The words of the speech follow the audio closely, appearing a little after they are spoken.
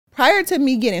prior to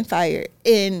me getting fired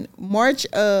in March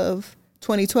of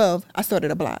 2012, I started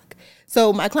a blog.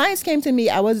 So my clients came to me.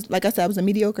 I was, like I said, I was a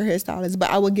mediocre hairstylist, but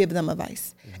I would give them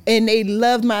advice. And they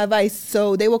loved my advice.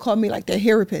 So they would call me like their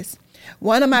therapist.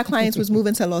 One of my clients was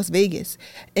moving to Las Vegas.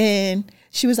 And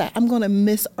she was like, I'm going to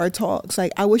miss our talks.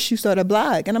 Like, I wish you started a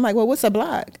blog. And I'm like, well, what's a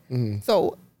blog?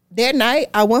 So that night,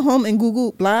 I went home and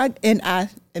Googled blog. And I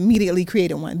immediately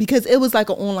created one because it was like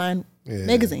an online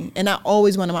magazine. And I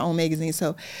always wanted my own magazine.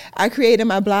 So I created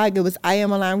my blog. It was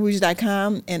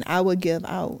IamAlonRouge.com. And I would give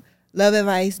out love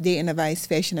advice, dating advice,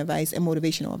 fashion advice, and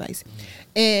motivational advice.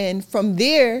 And from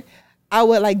there, I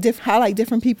would like highlight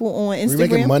different people on Instagram. Were you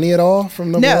making money at all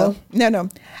from the blog? No.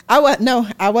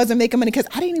 I wasn't making money because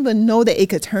I didn't even know that it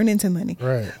could turn into money.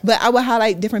 Right. But I would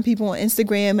highlight different people on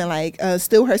Instagram and like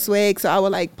steal her swag. So I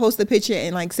would like post a picture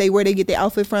and like say where they get their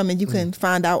outfit from, and you can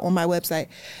find out on my website.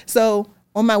 So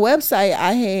on my website,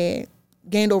 I had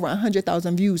gained over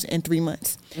 100,000 views in 3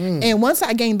 months. And once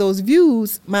I gained those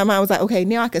views, my mind was like, okay,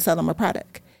 now I can sell them a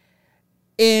product.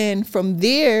 And from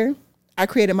there, I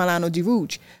created Milano Di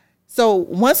Rouge. So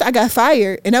once I got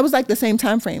fired, and that was like the same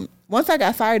time frame. Once I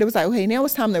got fired, it was like, okay, now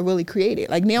it's time to really create it.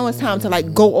 Like now it's time to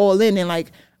like go all in and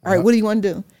like, all right, what do you want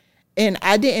to do? And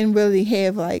I didn't really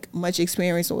have like much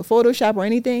experience with Photoshop or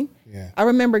anything. Yeah. I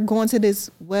remember going to this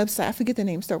website. I forget the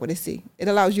name. Start with a C. It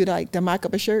allows you to like to mock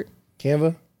up a shirt.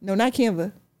 Canva? No, not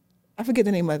Canva. I forget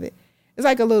the name of it. It's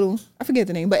like a little, I forget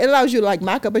the name, but it allows you to like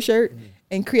mock up a shirt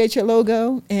and create your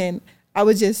logo. And I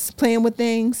was just playing with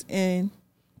things, and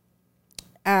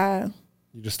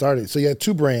you just started. So you had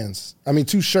two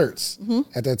shirts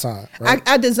at that time, right?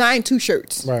 I designed 2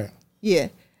 shirts. Right. Yeah.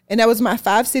 And that was my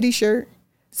 5-city shirt.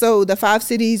 So the 5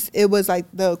 cities, it was like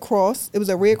the cross. It was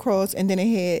a red cross, and then it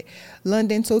had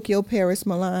London, Tokyo, Paris,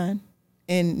 Milan,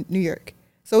 and New York.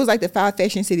 So it was like the 5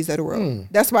 fashion cities of the world.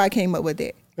 That's why I came up with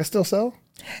that. That still sell?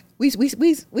 We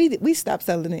stopped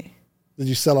selling it. Did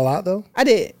you sell a lot though? I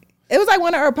did. It was like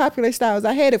one of our popular styles.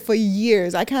 I had it for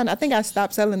years. I think I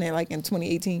stopped selling it like in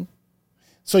 2018.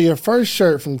 So your first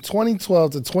shirt from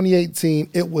 2012 to 2018,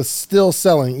 it was still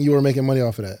selling. You were making money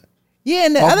off of that. Yeah,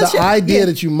 and the idea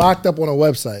that you mocked up on a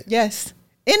website. Yes.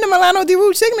 In the Milano Di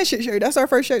Rouge signature shirt. That's our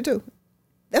first shirt too.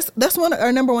 That's one of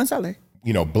our number 1 seller.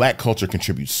 You know, Black culture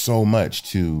contributes so much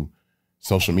to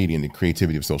social media and the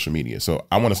creativity of social media. So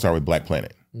I want to start with Black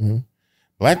Planet.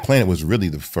 Black Planet was really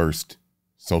the first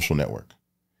social network.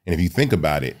 And if you think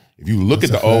about it, if you look at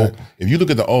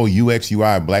the old UX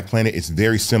UI of Black Planet, it's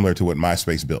very similar to what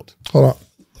MySpace built. Hold on.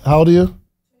 How old are you?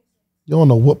 You don't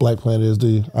know what Black Planet is, do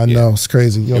you? I know, it's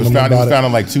crazy. It was founded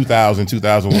in like 2000,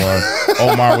 2001.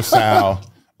 Omar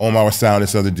Wassal,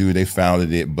 this other dude, they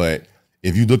founded it. But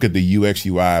if you look at the UX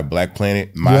UI of Black Planet,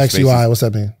 UX UI, what's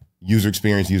that mean? User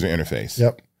experience, user interface.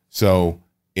 Yep. So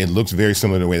it looks very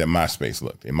similar to the way that MySpace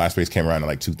looked. And MySpace came around in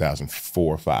like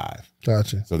 2004 or 5.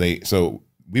 Gotcha. So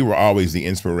we were always the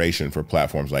inspiration for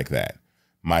platforms like that.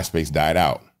 MySpace died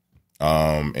out.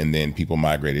 And then people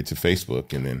migrated to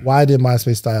Facebook. And then why did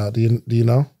MySpace die out? Do you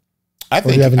know? I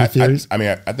think, do you have any theories?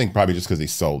 I think probably just because they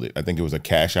sold it. I think it was a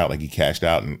cash out, like he cashed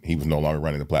out and he was no longer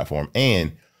running the platform.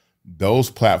 And those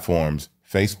platforms,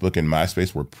 Facebook and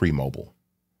MySpace, were pre-mobile.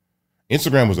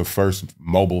 Instagram was the first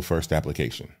mobile first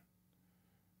application.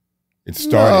 It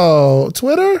started. Oh,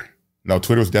 Twitter? No,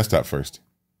 Twitter was desktop first.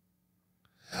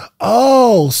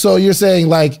 Oh, so you're saying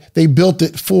like they built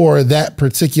it for that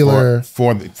particular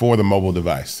for the mobile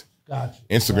device. Gotcha.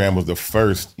 Instagram was the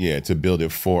first, to build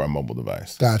it for a mobile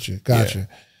device. Gotcha. Yeah.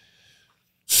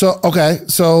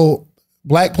 So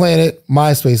Black Planet,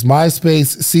 MySpace.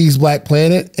 MySpace sees Black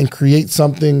Planet and creates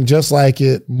something just like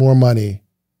it, more money.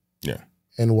 Yeah.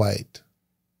 And white.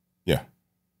 Yeah.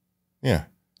 Yeah.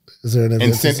 Is there an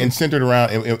and centered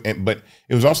around, but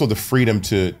it was also the freedom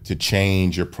to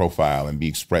change your profile and be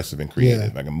expressive and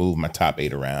creative. I can move my top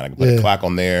 8 around. I can put a clock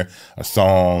on there, a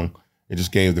song. It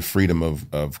just gave the freedom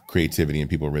of creativity, and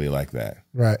people really like that.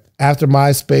 Right. After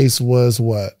MySpace was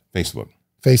what?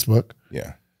 Facebook.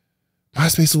 Yeah.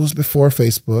 MySpace was before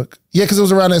Facebook. Yeah, because it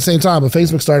was around that same time, but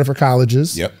Facebook started for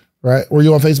colleges. Yep. Right. Were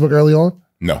you on Facebook early on?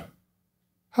 No.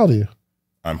 How old are you?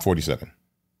 I'm 47.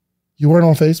 You weren't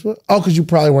on Facebook? Oh, because you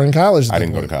probably were in college. I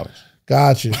didn't go to college.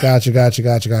 Gotcha.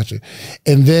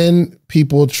 And then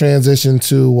people transitioned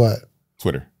to what?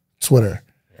 Twitter.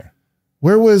 Yeah.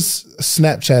 Where was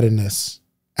Snapchat in this?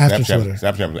 Twitter?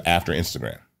 Snapchat was after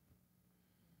Instagram.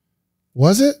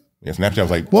 Was it? Yeah, Snapchat was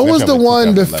like... What was the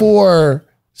one before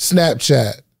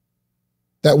Snapchat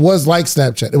that was like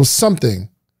Snapchat? It was something.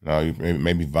 No,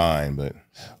 maybe Vine, but...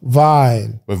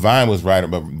 Vine was right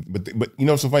above, but you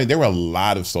know what's so funny? There were a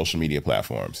lot of social media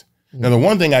platforms. Now the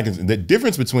one thing the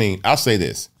difference between, I'll say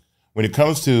this, when it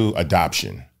comes to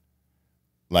adoption,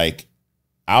 like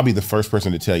I'll be the first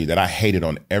person to tell you that I hated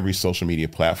on every social media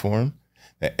platform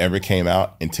that ever came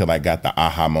out until I got the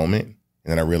aha moment.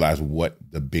 And then I realized what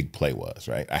the big play was,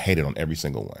 right? I hated on every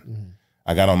single one. Mm-hmm.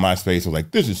 I got on MySpace, I was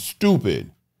like, this is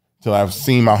stupid. Till I've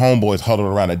seen my homeboys huddled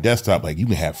around a desktop, like, you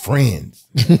can have friends,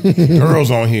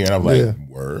 girls on here. And I was like,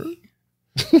 word?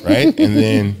 Right? And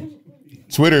then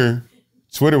Twitter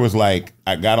was like,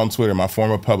 I got on Twitter, my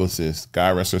former publicist,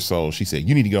 God rest her soul, she said,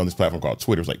 you need to get on this platform called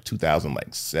Twitter. It was like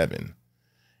 2007.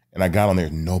 And I got on there,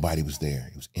 nobody was there.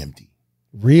 It was empty.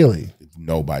 Really?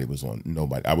 Nobody was on,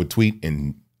 nobody. I would tweet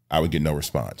and I would get no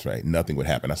response, right? Nothing would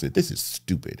happen. I said, this is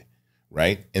stupid,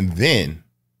 right? And then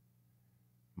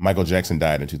Michael Jackson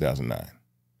died in 2009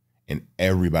 and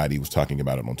everybody was talking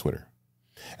about it on Twitter.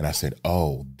 And I said,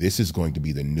 oh, this is going to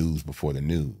be the news before the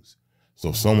news. So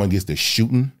if someone gets to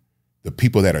shooting, the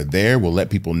people that are there will let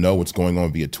people know what's going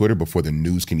on via Twitter before the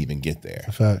news can even get there.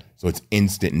 Fact. So it's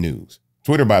instant news.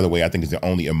 Twitter, by the way, I think is the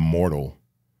only immortal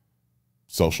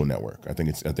social network. I think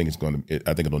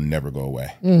it'll never go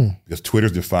away because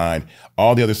Twitter's defined.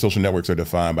 All the other social networks are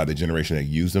defined by the generation that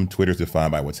use them. Twitter's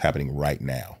defined by what's happening right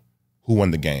now. Who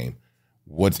won the game?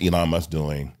 What's Elon Musk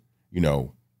doing? You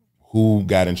know, who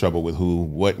got in trouble with who?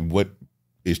 What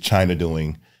is China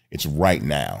doing? It's right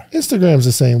now. Instagram's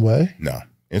the same way. No,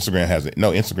 Instagram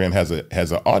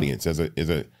has an audience.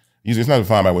 It's not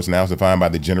defined by what's now. It's defined by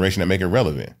the generation that make it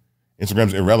relevant.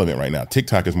 Instagram's irrelevant right now.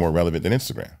 TikTok is more relevant than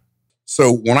Instagram.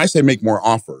 So when I say make more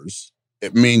offers,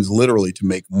 it means literally to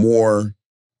make more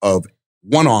of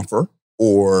one offer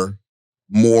or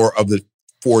more of the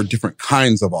 4 different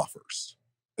kinds of offers.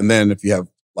 And then if you have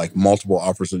like multiple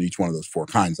offers in each one of those 4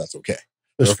 kinds, that's okay.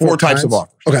 There's 4 types of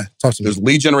offers. Okay, talk to me. There's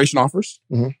lead generation offers.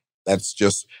 Mm-hmm. That's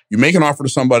just, you make an offer to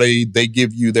somebody, they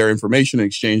give you their information in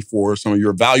exchange for some of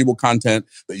your valuable content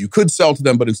that you could sell to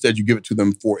them, but instead you give it to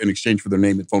them in exchange for their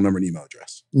name and phone number and email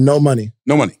address. No money.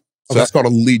 No money. So that's called a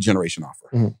lead generation offer.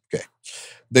 Mm-hmm. Okay.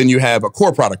 Then you have a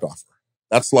core product offer.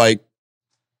 That's like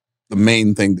the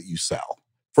main thing that you sell.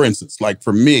 For instance, like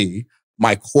for me,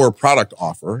 my core product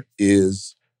offer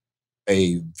is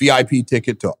a VIP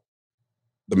ticket to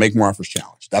the Make More Offers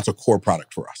Challenge. That's a core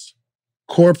product for us.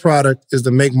 Core product is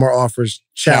the Make More Offers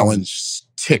Challenge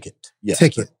ticket. Yes,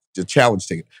 ticket. The challenge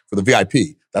ticket for the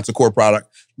VIP. That's a core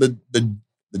product. The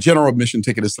general admission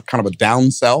ticket is kind of a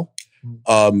downsell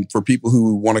for people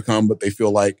who want to come, but they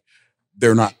feel like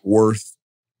they're not worth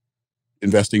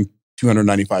investing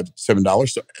 $297.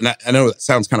 So, and I know that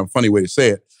sounds kind of a funny way to say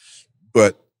it,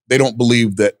 but they don't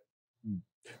believe that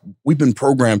we've been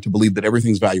programmed to believe that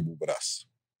everything's valuable but us.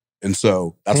 And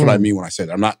so that's what I mean when I say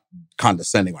that. I'm not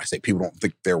condescending when I say people don't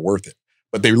think they're worth it,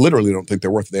 but they literally don't think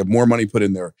they're worth it. They have more money put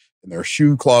in their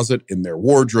shoe closet, in their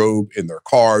wardrobe, in their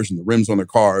cars, and the rims on their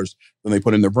cars than they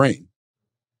put in their brain.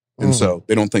 And so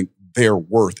they don't think they're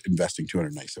worth investing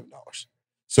 $297.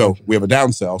 So we have a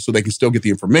downsell so they can still get the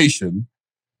information,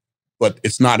 but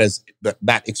it's not as,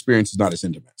 that experience is not as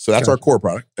intimate. So that's our core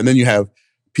product. And then you have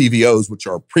PVOs, which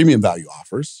are premium value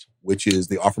offers, which is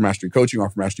the Offer Mastery Coaching,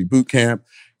 Offer Mastery Bootcamp,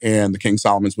 and the King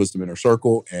Solomon's Wisdom Inner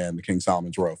Circle, and the King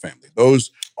Solomon's Royal Family.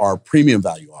 Those are premium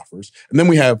value offers. And then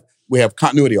we have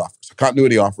continuity offers. A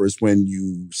continuity offer is when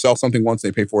you sell something once,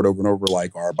 they pay for it over and over,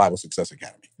 like our Bible Success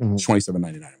Academy. It's $27.99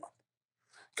 a month.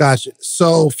 Gotcha.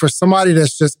 So for somebody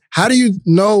that's just, how do you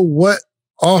know what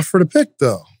offer to pick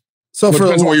though? So it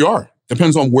depends on where you are.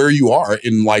 Depends on where you are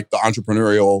in like the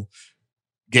entrepreneurial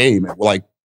game. Like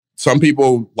some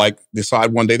people like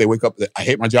decide one day they wake up that I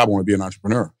hate my job, I want to be an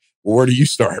entrepreneur. Well, where do you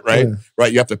start, right? Yeah.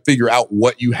 Right. You have to figure out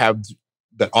what you have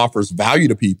that offers value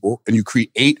to people and you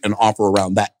create an offer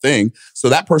around that thing. So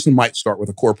that person might start with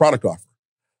a core product offer.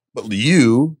 But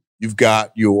you've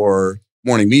got your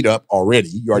morning meetup already.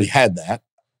 You already had that.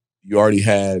 You already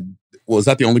had, well, is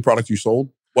that the only product you sold?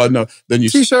 Well, no. Then you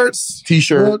T-shirts.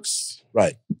 Books.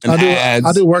 Right. And ads.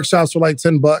 I do workshops for like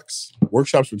 $10.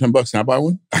 Workshops for $10. Can I buy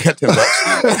one? I got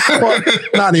 $10. Well,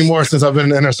 not anymore since I've been in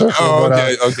the inner circle. Oh,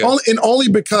 but, okay. Only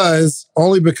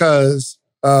because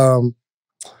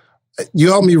you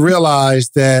helped me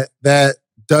realize that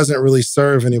doesn't really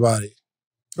serve anybody.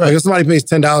 Right. Like if somebody pays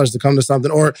 $10 to come to something,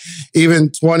 or even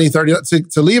 $20,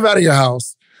 $30 to leave out of your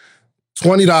house,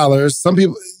 $20. Some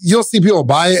people, you'll see people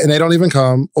buy it and they don't even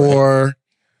come, or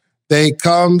they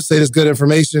come, say there's good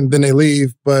information, then they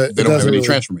leave, but they don't have any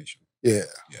transformation. Yeah.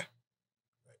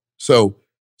 So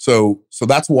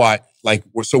that's why, like,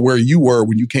 so where you were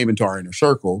when you came into our inner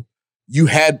circle, you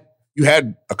had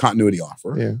a continuity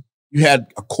offer. Yeah. You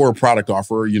had a core product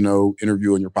offer,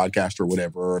 interview on your podcast or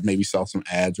whatever, or maybe sell some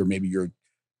ads, or maybe your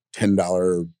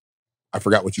 $10, I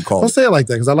forgot what you called it. Don't say it like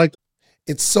that, because I like.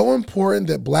 It's so important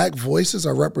that Black voices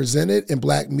are represented in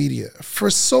Black media for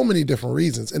so many different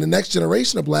reasons. And the next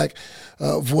generation of Black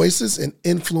voices and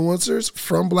influencers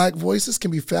from Black voices can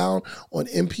be found on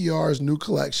NPR's new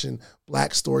collection,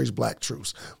 Black Stories, Black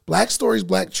Truths. Black Stories,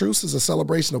 Black Truths is a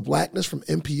celebration of Blackness from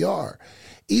NPR.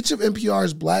 Each of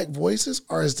NPR's Black voices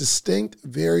are as distinct,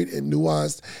 varied, and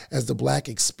nuanced as the Black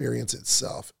experience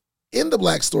itself. In the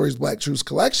Black Stories, Black Truths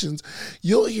collections,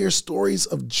 you'll hear stories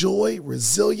of joy,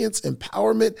 resilience,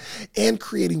 empowerment, and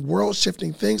creating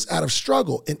world-shifting things out of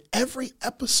struggle. And every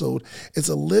episode is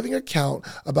a living account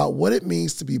about what it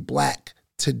means to be Black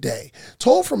today,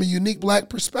 told from a unique Black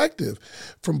perspective.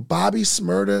 From Bobby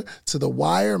Shmurda to The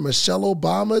Wire, Michelle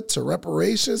Obama to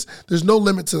reparations, there's no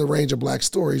limit to the range of Black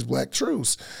stories, Black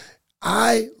truths.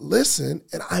 I listen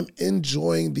and I'm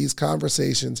enjoying these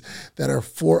conversations that are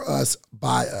for us,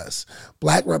 by us.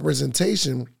 Black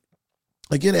representation,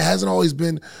 again, it hasn't always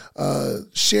been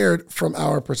shared from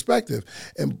our perspective.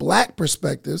 And Black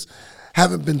perspectives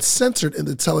haven't been censored in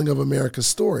the telling of America's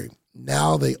story.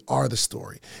 Now they are the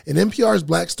story. In NPR's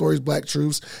Black Stories, Black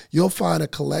Truths, you'll find a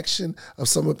collection of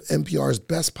some of NPR's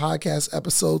best podcast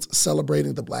episodes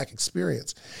celebrating the Black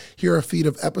experience. Here are a feed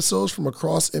of episodes from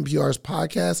across NPR's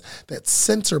podcasts that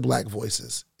center Black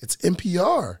voices. It's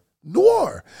NPR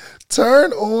Noir.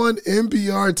 Turn on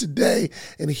NPR today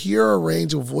and hear a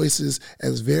range of voices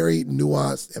as varied,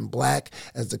 nuanced, and Black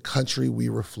as the country we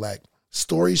reflect.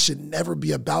 Stories should never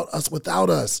be about us without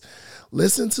us.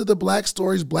 Listen to the Black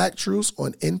Stories, Black Truths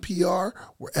on NPR,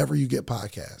 wherever you get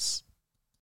podcasts.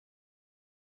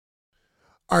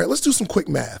 All right, let's do some quick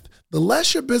math. The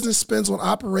less your business spends on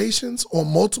operations,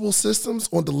 on multiple systems,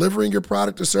 on delivering your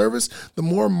product or service, the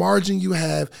more margin you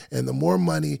have and the more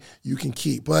money you can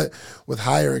keep. But with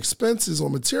higher expenses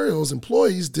on materials,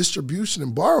 employees, distribution,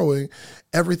 and borrowing,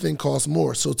 everything costs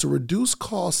more. So to reduce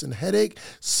costs and headache,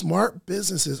 smart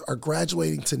businesses are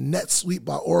graduating to NetSuite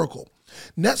by Oracle.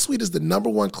 NetSuite is the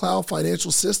 #1 cloud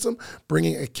financial system,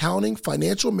 bringing accounting,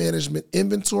 financial management,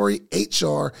 inventory,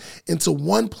 HR into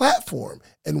one platform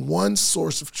and one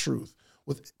source of truth.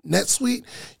 With NetSuite,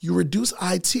 you reduce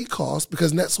IT costs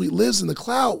because NetSuite lives in the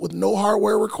cloud with no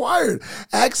hardware required.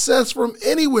 Access from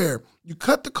anywhere. You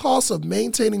cut the cost of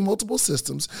maintaining multiple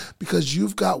systems because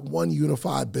you've got one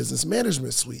unified business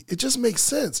management suite. It just makes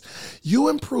sense. You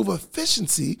improve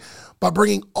efficiency by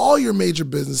bringing all your major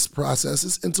business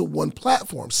processes into one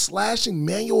platform, slashing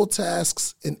manual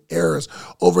tasks and errors.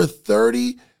 Over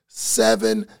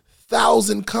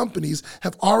 37,000 companies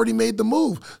have already made the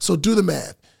move. So do the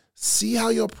math. See how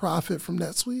you'll profit from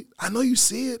NetSuite? I know you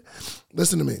see it.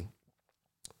 Listen to me.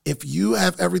 If you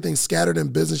have everything scattered in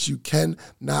business, you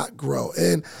cannot grow.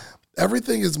 And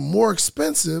everything is more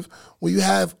expensive when you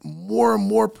have more and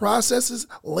more processes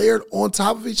layered on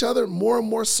top of each other, more and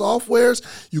more softwares.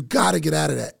 You got to get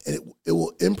out of that. And it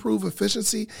will improve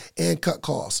efficiency and cut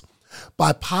costs.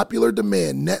 By popular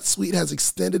demand, NetSuite has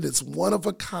extended its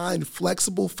one-of-a-kind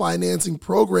flexible financing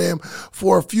program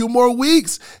for a few more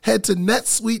weeks. Head to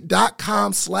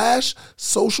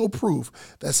netsuite.com/socialproof.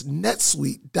 That's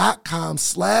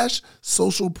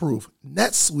netsuite.com/socialproof.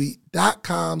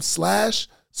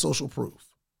 netsuite.com/socialproof.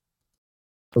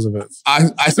 Those events.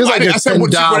 I said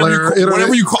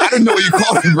whatever you call. I didn't know what you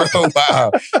called it, bro.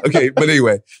 Wow. Okay, but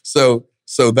anyway, so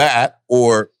that,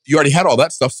 or you already had all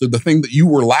that stuff. So the thing that you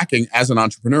were lacking as an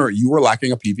entrepreneur, you were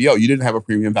lacking a PVO. You didn't have a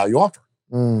premium value offer,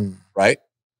 right?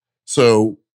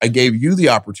 So I gave you the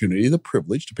opportunity, the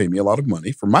privilege to pay me a lot of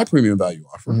money for my premium value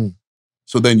offer. Mm-hmm.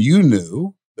 So then you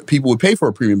knew that people would pay for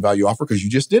a premium value offer because you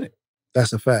just did it.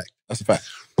 That's a fact. That's a fact.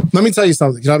 Let me tell you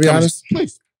something. Can I be honest?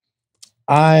 Please.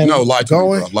 Lie to me, bro.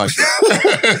 Lie to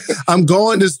me.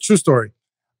 This is a true story.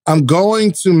 I'm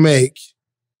going to make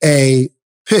a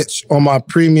pitch on my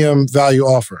premium value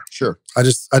offer. Sure. I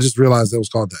just realized it was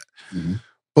called that. Mm-hmm.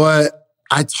 But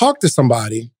I talked to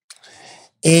somebody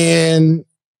and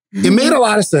it made a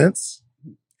lot of sense.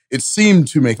 It seemed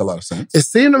to make a lot of sense.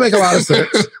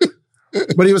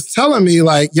 But he was telling me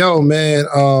like, yo, man,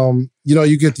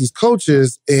 you get these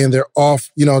coaches and they're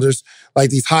off, there's like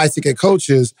these high ticket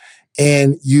coaches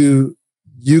and you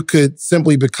could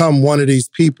simply become one of these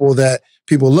people that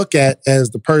people look at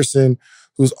as the person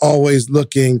who's always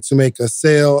looking to make a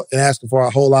sale and asking for a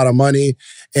whole lot of money.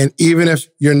 And even if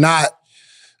you're not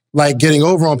like getting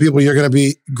over on people, you're going to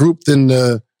be grouped in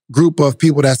the group of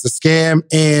people that's a scam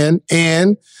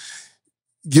and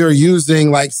you're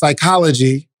using like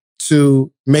psychology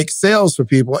to make sales for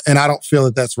people. And I don't feel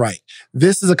that that's right.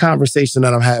 This is a conversation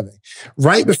that I'm having.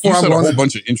 Right before I'm going a whole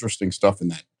bunch of interesting stuff in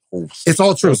that whole It's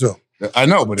all true, too. I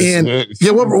know, but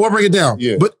we'll break it down.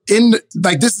 Yeah. But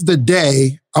this is the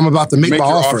day I'm about to make my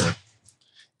offer.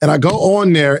 And I go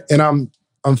on there and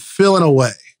I'm feeling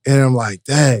away. And I'm like,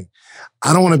 dang,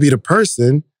 I don't want to be the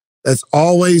person that's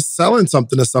always selling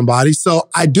something to somebody. So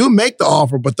I do make the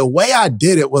offer, but the way I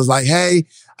did it was like, hey,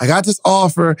 I got this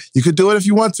offer. You could do it if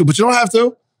you want to, but you don't have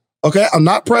to. Okay, I'm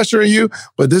not pressuring you,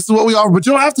 but this is what we offer, but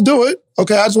you don't have to do it.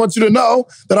 Okay, I just want you to know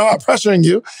that I'm not pressuring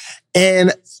you.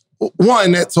 And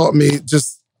one, that taught me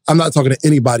I'm not talking to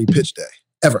anybody pitch day,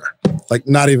 ever. Like,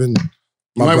 not even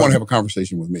You might want to have a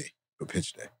conversation with me for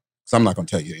pitch day, because I'm not going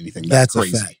to tell you anything that's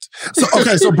crazy. A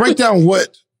fact. So break down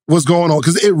what was going on,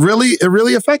 because it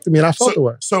really affected me, and I felt the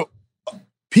way. So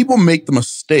people make the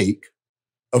mistake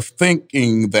of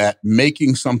thinking that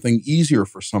making something easier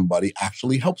for somebody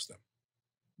actually helps them.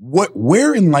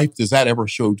 Where in life does that ever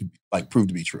prove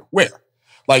to be true? Where?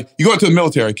 Like, you go into the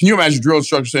military, can you imagine drill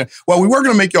instructor saying, well, we were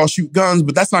going to make y'all shoot guns,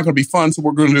 but that's not going to be fun, so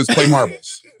we're going to just play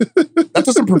marbles. That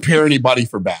doesn't prepare anybody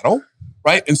for battle,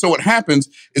 right? And so what happens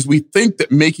is we think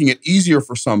that making it easier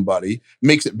for somebody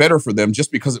makes it better for them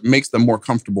just because it makes them more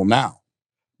comfortable now.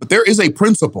 But there is a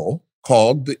principle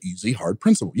called the easy, hard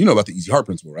principle. You know about the easy, hard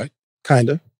principle, right? Kind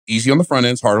of. Easy on the front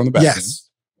ends, hard on the back ends.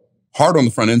 Hard on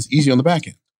the front ends, easy on the back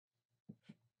end.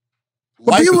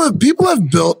 But people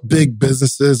have built big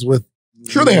businesses with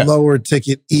lower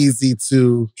ticket, easy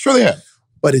to. Sure they have.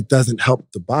 But it doesn't help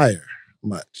the buyer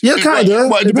much. Yeah, kind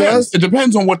of. Well, it depends. It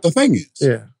depends on what the thing is.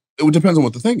 Yeah. It depends on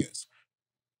what the thing is.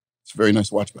 It's a very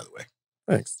nice watch, by the way.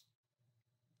 Thanks.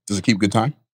 Does it keep good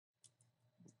time?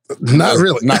 Not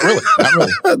really. Not really. Not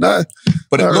really.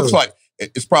 But it looks really. like,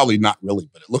 it's probably not really,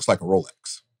 but it looks like a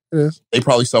Rolex. It is. They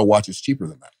probably sell watches cheaper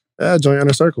than that. Yeah, joint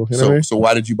inner circle. You know what I mean? So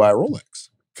why did you buy a Rolex?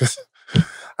 Because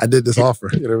I did this offer.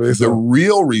 You know what I mean? The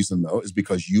real reason, though, is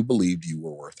because you believed you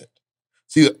were worth it.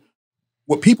 See,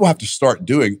 what people have to start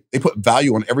doing, they put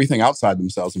value on everything outside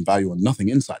themselves and value on nothing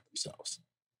inside themselves.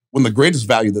 When the greatest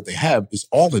value that they have is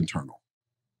all internal.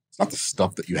 It's not the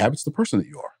stuff that you have, it's the person that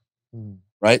you are.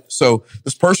 Right? So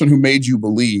this person who made you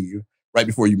believe right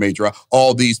before you made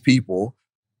all these people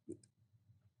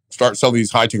start selling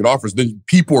these high ticket offers, then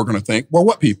people are going to think, well,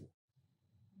 what people?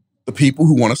 The people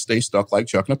who want to stay stuck like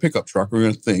Chuck in a pickup truck are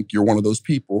going to think you're one of those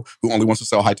people who only wants to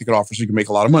sell high ticket offers so you can make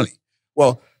a lot of money.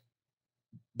 Well,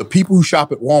 the people who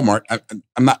shop at Walmart,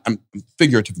 I'm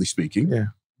figuratively speaking,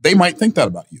 they might think that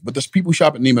about you. But there's people who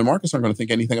shop at Neiman Marcus aren't going to think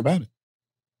anything about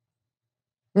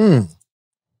it.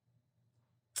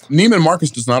 Neiman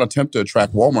Marcus does not attempt to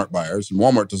attract Walmart buyers, and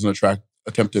Walmart doesn't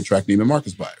attempt to attract Neiman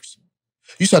Marcus buyers.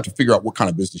 You just have to figure out what kind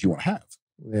of business you want to have.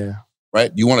 Yeah.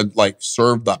 Right? You want to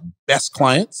serve the best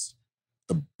clients,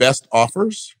 the best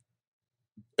offers,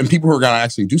 and people who are going to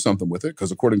actually do something with it,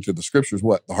 because according to the scriptures,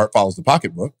 what? The heart follows the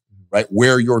pocketbook, right?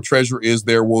 Where your treasure is,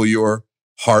 there will your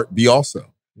heart be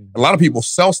also. A lot of people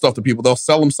sell stuff to people. They'll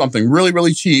sell them something really,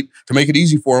 really cheap to make it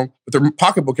easy for them, but their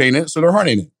pocketbook ain't in it, so their heart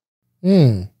ain't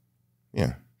in it.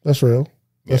 Yeah. That's real.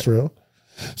 That's real.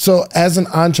 So as an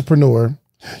entrepreneur,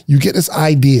 you get this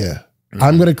idea.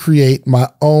 I'm going to create my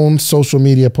own social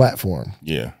media platform.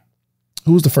 Yeah.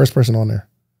 Who was the first person on there?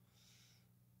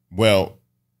 Well,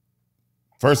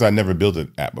 first, I never built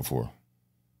an app before.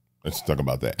 Let's talk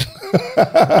about that.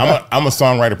 I'm a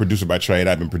songwriter, producer by trade.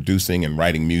 I've been producing and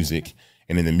writing music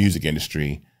and in the music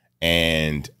industry.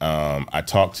 And I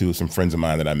talked to some friends of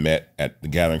mine that I met at the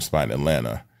gathering spot in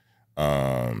Atlanta.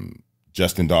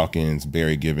 Justin Dawkins,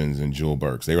 Barry Gibbons, and Jewel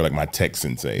Burks. They were like my tech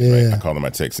senseis, right? I call them my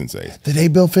tech senseis. Did they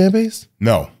build fan base?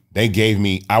 No. They gave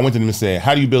me, I went to them and said,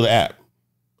 how do you build an app?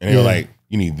 And they were like,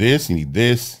 you need this, you need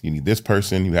this, you need this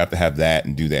person, you have to have that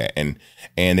and do that. And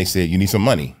they said, you need some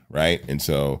money, right? And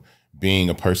so being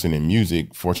a person in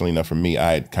music, fortunately enough for me,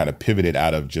 I had kind of pivoted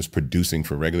out of just producing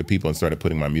for regular people and started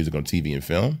putting my music on TV and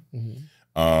film.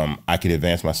 I could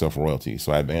advance myself royalties.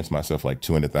 So I advanced myself like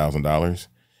 $200,000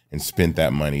 and spent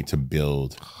that money to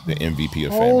build the MVP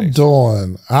of fan base. Hold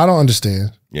on. I don't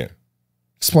understand. Yeah.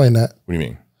 Explain that. What do you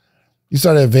mean? You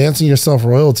started advancing yourself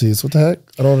royalties. What the heck?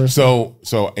 I don't understand.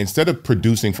 So instead of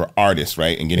producing for artists,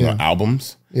 right, and getting on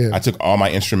albums, I took all my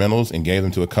instrumentals and gave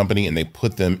them to a company, and they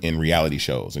put them in reality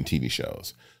shows and TV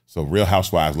shows. So Real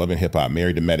Housewives, Love and Hip Hop,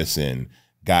 Married to Medicine,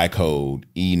 Guy Code,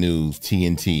 E! News,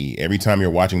 TNT. Every time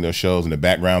you're watching those shows in the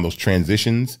background, those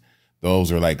transitions,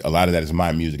 those are like, a lot of that is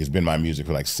my music. It's been my music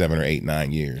for like 7 or 8,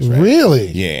 9 years. Right?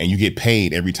 Really? Yeah, and you get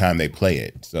paid every time they play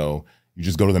it. So you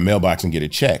just go to the mailbox and get a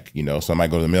check, So I might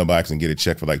go to the mailbox and get a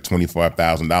check for like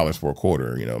 $25,000 for a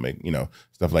quarter,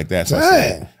 stuff like that. So I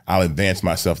said, I'll advance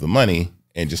myself the money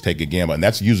and just take a gamble. And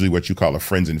that's usually what you call a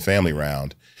friends and family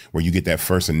round, where you get that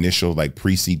first initial like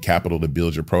pre-seed capital to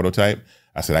build your prototype.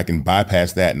 I said, I can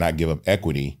bypass that and not give up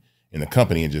equity in the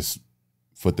company and just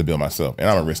foot the bill myself. And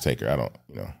I'm a risk taker. I don't,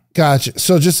 you know. Gotcha.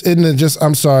 So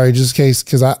I'm sorry, just in case,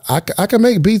 because I can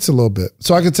make beats a little bit.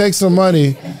 So I can take some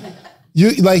money.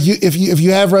 If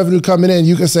you have revenue coming in,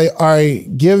 you can say, all right,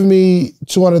 give me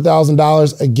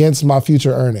 $200,000 against my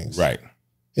future earnings. Right.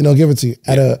 And they'll give it to you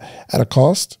at a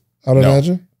cost, I would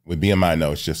imagine. With BMI,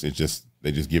 no, it's just they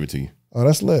just give it to you. Oh,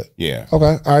 that's lit. Yeah.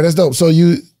 Okay. All right, that's dope. So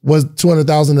was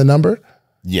 200,000 the number?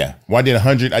 Yeah. Well, I did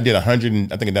 100. I did 100,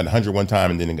 and I think I did 100 one time,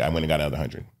 and then I went and got another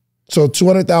 100. So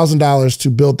 $200,000 to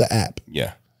build the app.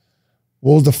 Yeah.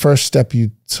 What was the first step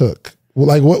you took?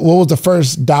 Like, what was the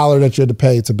first dollar that you had to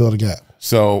pay to build a app?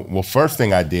 So, first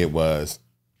thing I did was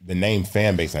the name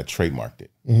Fanbase. I trademarked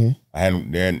it. Mm-hmm.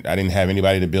 I didn't have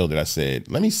anybody to build it. I said,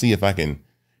 let me see if I can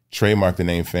trademark the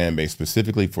name Fanbase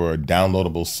specifically for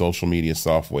downloadable social media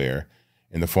software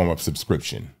in the form of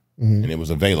subscription, and it was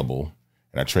available.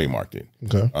 And I trademarked it.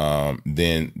 Okay.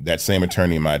 Then that same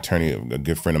attorney, a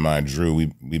good friend of mine, Drew,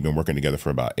 we've been working together for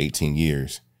about 18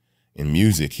 years in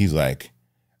music. He's like,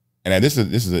 and this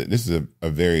is a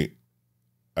very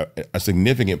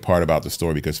significant part about the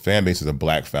story, because Fanbase is a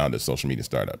Black founded social media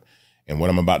startup. And what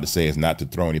I'm about to say is not to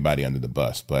throw anybody under the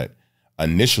bus, but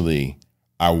initially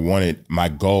my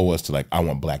goal was to I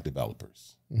want Black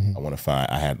developers. I want to find,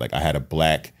 I had a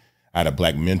black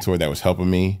mentor that was helping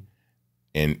me.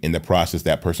 And in the process,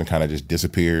 that person kind of just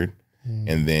disappeared.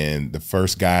 And then the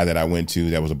first guy that I went to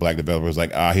that was a Black developer was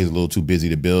like, he's a little too busy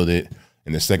to build it.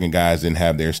 And the second guys didn't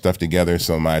have their stuff together.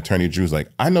 So my attorney Drew was like,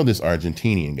 I know this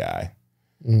Argentinian guy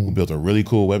who built a really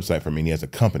cool website for me. And he has a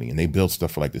company, and they build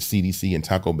stuff for the CDC and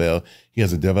Taco Bell. He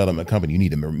has a development company. You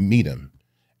need to meet him.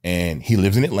 And he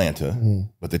lives in Atlanta,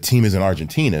 but the team is in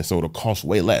Argentina, so it'll cost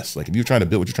way less. If you're trying to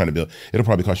build what you're trying to build, it'll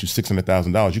probably cost you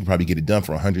 $600,000. You can probably get it done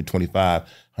for $125,000,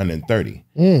 $130,000.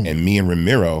 And me and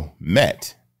Ramiro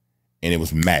met, and it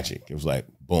was magic. It was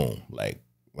boom.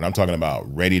 When I'm talking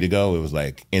about ready to go, it was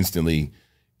instantly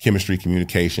chemistry,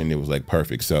 communication. It was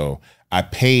perfect. So I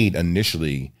paid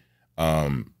initially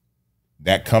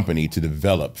that company to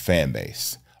develop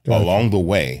Fanbase. Gotcha. Along the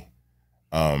way,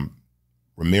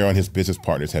 Ramiro and his business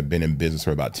partners have been in business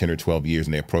for about 10 or 12 years,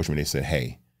 and they approached me and they said,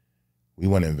 hey, we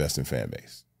want to invest in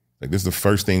Fanbase. This is the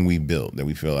first thing we built that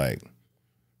we feel like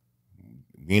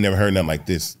we ain't never heard nothing like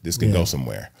this. This can go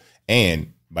somewhere.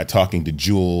 And by talking to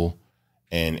Jewel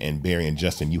and Barry and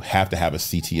Justin, you have to have a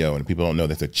CTO, and people don't know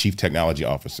that's a chief technology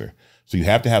officer. So you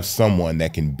have to have someone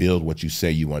that can build what you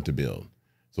say you want to build.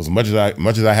 So as much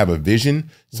as I have a vision,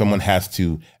 someone has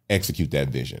to execute that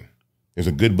vision. There's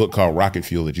a good book called Rocket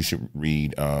Fuel that you should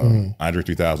read. Andre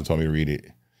 3000 told me to read it,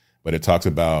 but it talks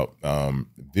about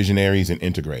visionaries and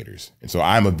integrators. And so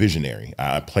I'm a visionary.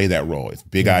 I play that role. It's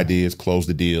big ideas, close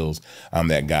the deals. I'm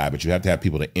that guy, but you have to have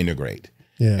people to integrate.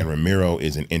 Yeah. And Ramiro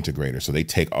is an integrator. So they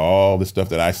take all the stuff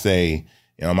that I say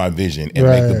on my vision and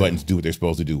make the buttons do what they're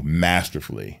supposed to do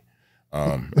masterfully.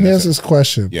 Let me ask this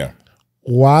question. Yeah.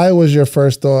 Why was your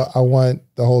first thought, I want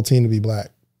the whole team to be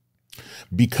Black?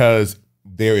 Because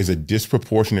there is a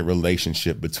disproportionate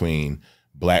relationship between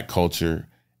Black culture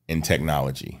and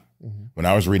technology. Mm-hmm. When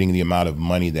I was reading the amount of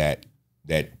money that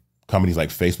companies like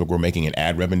Facebook were making in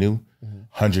ad revenue,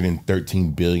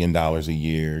 $113 billion a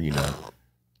year,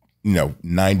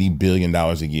 $90 billion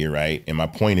a year, right? And my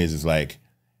point is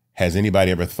has anybody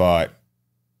ever thought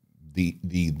the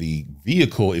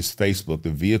vehicle is Facebook, the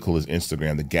vehicle is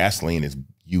Instagram, the gasoline is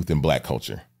youth and Black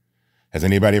culture? Has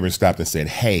anybody ever stopped and said,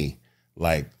 hey,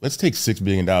 let's take $6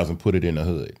 billion and put it in the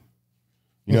hood?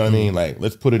 You know what I mean?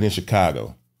 Let's put it in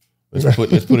Chicago. Let's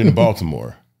put it in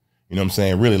Baltimore. You know what I'm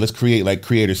saying? Really, let's create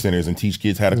creator centers and teach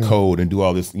kids how to code and do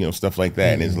all this, stuff like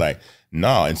that. And it's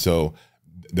no. And so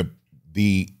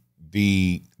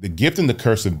the gift and the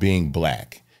curse of being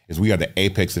Black is we are the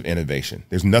apex of innovation.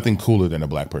 There's nothing cooler than a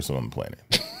Black person on the planet.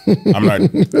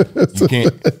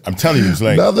 I'm telling you, it's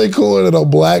nothing cooler than a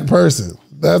Black person.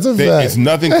 That's a fact. It's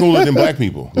nothing cooler than Black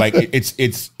people.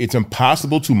 It's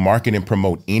impossible to market and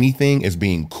promote anything as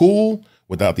being cool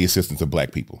without the assistance of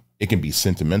Black people. It can be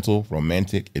sentimental,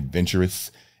 romantic,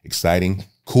 adventurous, exciting,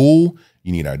 cool.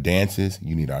 You need our dances.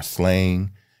 You need our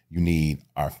slang. You need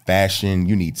our fashion.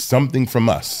 You need something from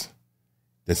us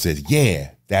that says,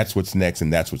 yeah, that's what's next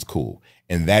and that's what's cool.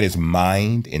 And that is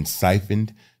mined and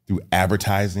siphoned through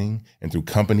advertising and through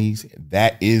companies.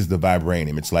 That is the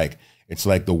vibranium. It's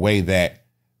like the way that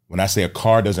when I say a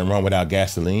car doesn't run without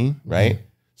gasoline, right?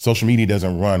 Social media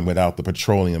doesn't run without the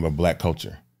petroleum of Black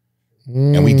culture.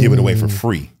 And we give it away for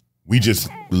free. We just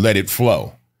let it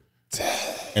flow.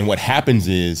 And what happens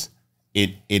is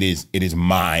it is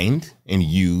mined and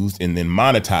used and then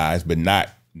monetized, but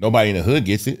nobody in the hood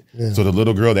gets it. Yeah. So the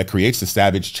little girl that creates the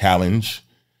Savage Challenge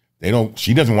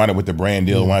She doesn't wind up with the brand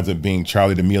deal. It winds up being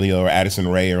Charlie D'Amelio or Addison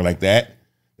Rae or like that.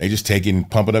 They just take it and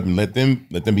pump it up and let them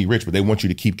be rich. But they want you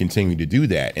to keep continuing to do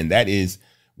that. And that is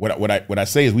what I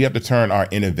say is we have to turn our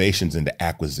innovations into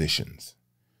acquisitions,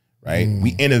 right?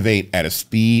 We innovate at a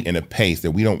speed and a pace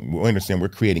that we understand. We're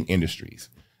creating industries.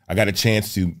 I got a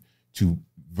chance to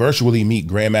virtually meet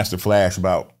Grandmaster Flash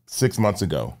about 6 months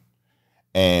ago.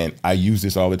 And I use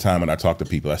this all the time when I talk to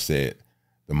people. I said,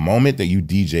 the moment that you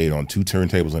DJ'd on 2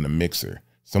 turntables and a mixer,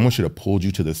 someone should have pulled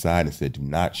you to the side and said, do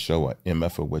not show an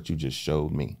MF of what you just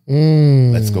showed me.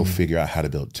 Let's go figure out how to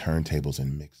build turntables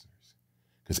and mixers.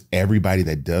 Because everybody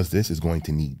that does this is going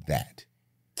to need that.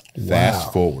 Wow.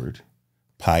 Fast Forward,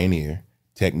 Pioneer,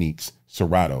 Techniques,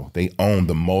 Serato, they own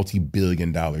the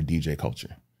multi-billion-dollar DJ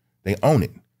culture. They own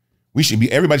it.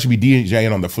 Everybody should be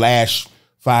DJing on the Flash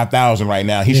 5000 right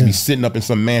now. He should be sitting up in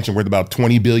some mansion worth about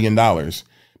 $20 billion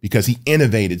because he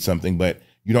innovated something, but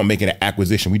you don't make it an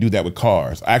acquisition. We do that with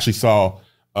cars. I actually saw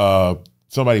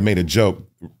somebody made a joke.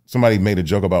 Somebody made a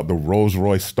joke about the Rolls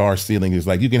Royce star ceiling. It's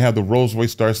like, you can have the Rolls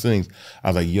Royce star ceilings. I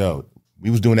was like, yo, we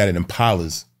was doing that in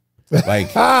Impalas. Like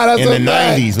in the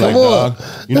 90s, like, dog.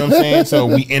 You know what I'm saying? So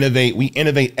we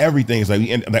innovate everything. It's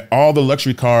like all the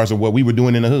luxury cars are what we were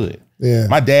doing in the hood. Yeah.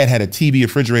 My dad had a TV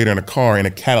refrigerator in a car in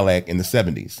a Cadillac in the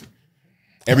 70s.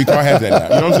 Every car has that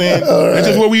now. You know what I'm saying? Right. That's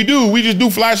just what we do. We just do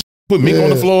flash, put mink on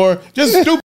the floor, just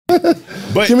stupid.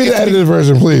 But give me the edited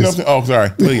version, please. You know what I'm saying?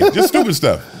 Oh, sorry. Just stupid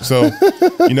stuff. So,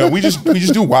 we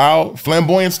just do wild,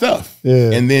 flamboyant stuff.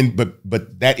 Yeah. And then,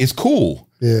 but that is cool.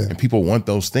 Yeah. And people want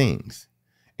those things.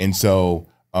 And so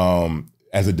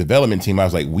as a development team, I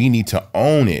was like, we need to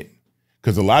own it.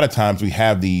 Because a lot of times we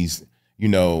have these,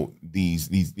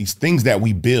 these things that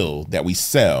we build, that we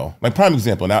sell. Like prime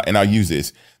example, and I'll use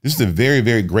this. This is a very,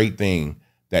 very great thing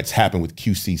that's happened with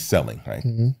QC selling, right?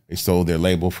 Mm-hmm. They sold their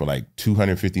label for like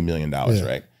 $250 million,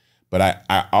 right? But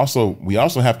we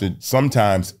also have to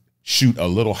sometimes shoot a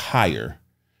little higher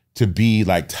to be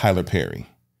like Tyler Perry,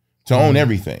 to own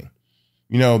everything.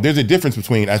 There's a difference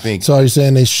between, I think. So are you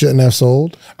saying they shouldn't have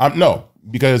sold? No,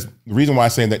 because the reason why I'm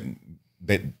saying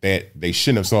that they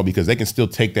shouldn't have sold, because they can still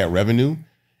take that revenue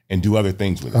and do other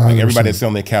things with it. Like everybody that's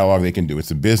selling their catalog, they can do. It's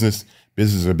a business.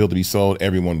 Businesses are built to be sold.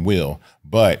 Everyone will.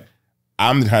 But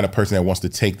I'm the kind of person that wants to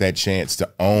take that chance to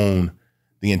own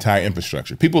the entire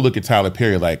infrastructure. People look at Tyler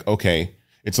Perry like, okay,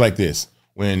 it's like this.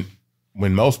 When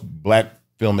most black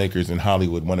filmmakers in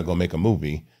Hollywood want to go make a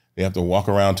movie, they have to walk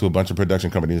around to a bunch of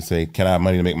production companies and say, can I have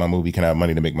money to make my movie? Can I have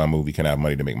money to make my movie? Can I have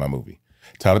money to make my movie?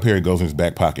 Tyler Perry goes in his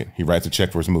back pocket. He writes a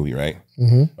check for his movie, right?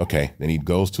 Mm-hmm. Okay. Then he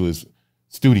goes to his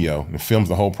studio and films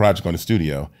the whole project on the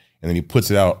studio. And then he puts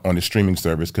it out on the streaming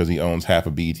service because he owns half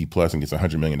of BET Plus and gets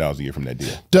 $100 million a year from that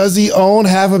deal. Does he own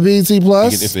half of BET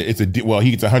Plus? He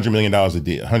gets $100 million a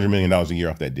deal, $100 million a year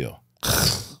off that deal.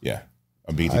 Yeah.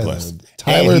 On BET Plus.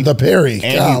 Tyler the Perry.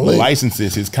 And he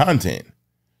licenses his content.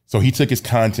 So he took his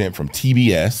content from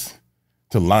TBS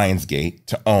to Lionsgate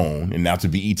to OWN and now to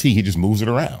BET. He just moves it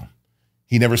around.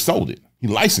 He never sold it. He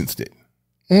licensed it.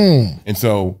 And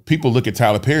so people look at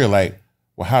Tyler Perry like,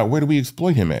 well, where do we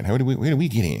exploit him at? Where do we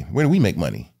get in? Where do we make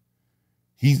money?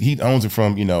 He owns it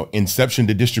from, inception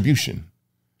to distribution.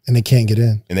 And they can't get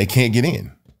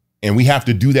in. And we have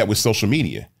to do that with social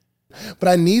media. But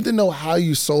I need to know how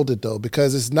you sold it though,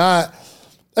 because it's not,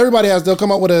 they'll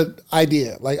come up with an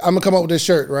idea. Like, I'm gonna come up with this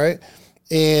shirt, right?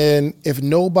 And if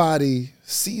nobody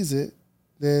sees it,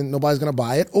 then nobody's gonna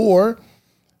buy it. Or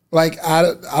like, I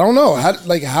don't know.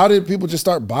 How did people just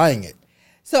start buying it?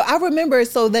 So I remember,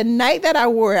 the night that I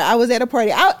wore it, I was at a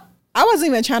party. I wasn't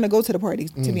even trying to go to the party,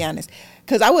 to be honest,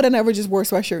 because I would have never just wore a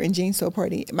sweatshirt and jeans to a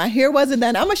party. My hair wasn't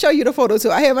done. I'm going to show you the photo, too.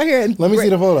 I had my hair in. Let me see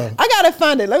the photo. I got to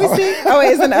find it. Let me see. Oh,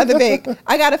 wait, it's in the other bag.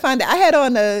 I got to find it. I had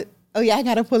on I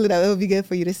got to pull it up. It would be good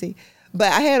for you to see.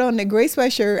 But I had on the gray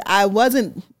sweatshirt. I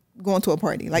wasn't going to a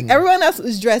party. Like, everyone else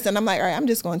was dressed, and I'm like, all right, I'm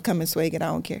just going to come and swag it. I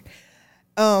don't care.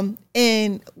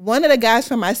 And one of the guys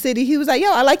from my city, he was like,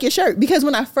 yo, I like your shirt. Because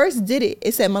when I first did it,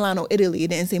 it said Milano, Italy. It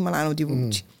didn't say Milano di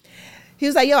Rouge. He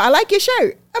was like, yo, I like your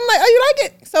shirt. I'm like, oh, you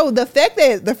like it? So the fact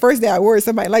that the first day I wore it,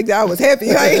 somebody liked it, I was happy.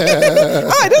 Like,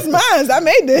 oh, this is mine. I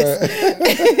made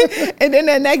this. And then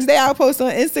the next day I'll post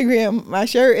on Instagram my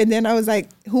shirt. And then I was like,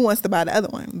 who wants to buy the other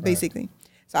one, basically. Right.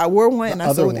 So I wore one and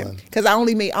I sold it. Because I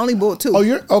only bought two. Oh,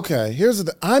 you're okay.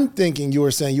 I'm thinking you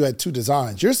were saying you had two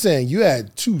designs. You're saying you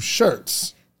had two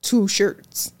shirts. Two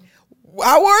shirts.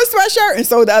 I wore a sweatshirt and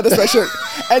sold the other sweatshirt.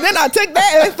 And then I took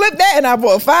that and flipped that and I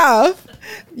bought 5.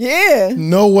 Yeah.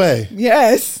 No way.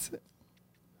 Yes.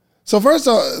 So first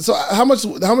so how much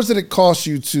did it cost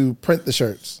you to print the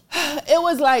shirts? It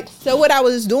was like, so what I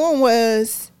was doing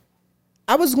was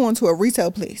I was going to a retail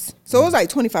place. So it was like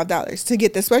 $25 to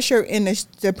get the sweatshirt and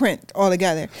the print all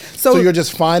together. So you're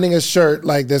just finding a shirt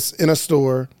like this in a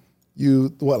store.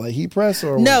 You, like heat press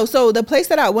or no, what? So the place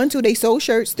that I went to, they sold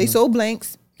shirts, they sold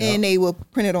blanks, and they would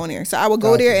print it on there. So I would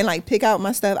go there and like pick out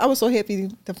my stuff. I was so happy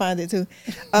to find it too.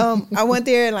 I went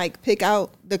there and like pick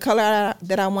out the color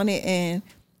that I wanted, and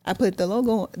I put the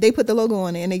logo. They put the logo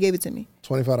on it, and they gave it to me.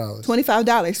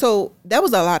 $25. So that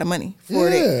was a lot of money for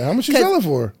it. Yeah, how much you sell it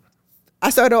for? I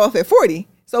started off at 40.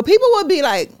 So people would be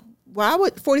like, "Why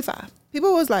would 45?"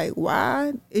 People was like,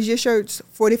 "Why is your shirts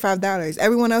 $45?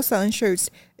 Everyone else selling shirts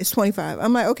is 25."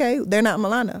 I'm like, "Okay, they're not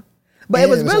Milano." But it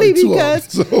was really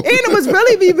because, and it was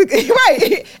really because,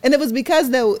 right, and it was because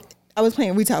though I was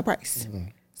paying retail price.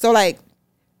 So like,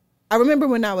 I remember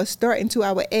when I was starting to,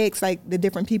 I would ask like the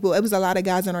different people. It was a lot of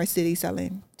guys in our city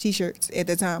selling T-shirts at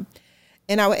the time,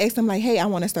 and I would ask them like, "Hey, I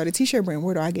want to start a T-shirt brand.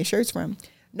 Where do I get shirts from?"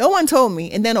 No one told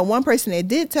me, and then one person that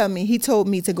did tell me, he told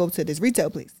me to go to this retail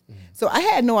place. So I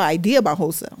had no idea about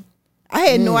wholesale. I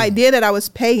had no idea that I was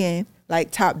paying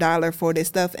like top dollar for this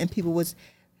stuff, and people was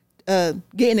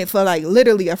getting it for like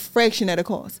literally a fraction of the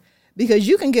cost, because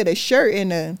you can get a shirt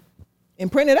and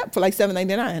print it up for like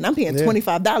 $7.99, and I'm paying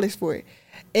 $25 for it.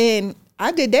 And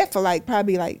I did that for like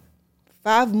probably like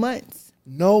 5 months.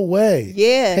 No way.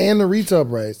 Yeah. Paying the retail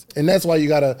price. And that's why you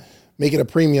got to make it a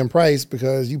premium price,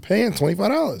 because you paying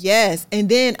 $25. Yes. And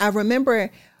then I remember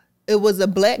it was a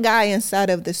black guy inside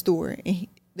of the store. And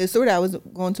the store that I was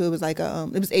going to, it was like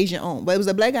it was Asian owned, but it was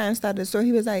a black guy inside the store.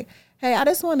 He was like, "Hey, I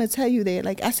just want to tell you that,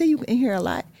 like, I see you in here a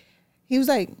lot." He was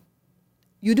like,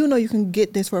 "You do know you can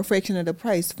get this for a fraction of the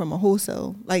price from a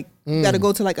wholesale. Like, you got to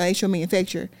go to like an actual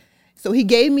manufacturer." So he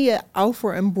gave me an Alpha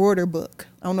Embroider book.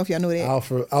 I don't know if y'all know that.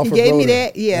 Alpha he gave me Broder.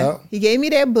 that. Yeah. Yep. He gave me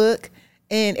that book.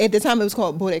 And at the time it was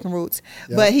called Bodak and Roots.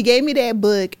 Yep. But he gave me that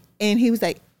book, and he was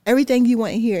like, "Everything you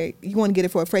want in here, you want to get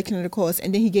it for a fraction of the cost."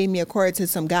 And then he gave me a card to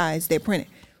some guys that print it.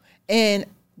 And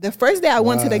the first day I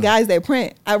went to the guys that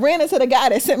print, I ran into the guy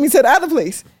that sent me to the other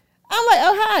place. I'm like,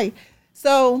 "Oh, hi."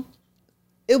 So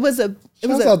it was a...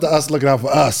 Shout out to us looking out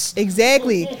for us.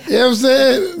 Exactly. You know what I'm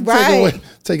saying? Right.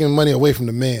 Taking money away from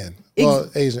the man.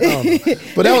 Well, Asian, I don't know.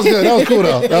 But that was good. That was cool,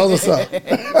 though. That was what's up.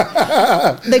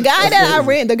 The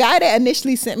guy that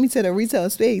initially sent me to the retail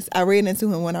space, I ran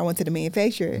into him when I went to the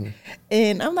manufacturer.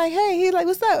 And I'm like, "Hey," he's like,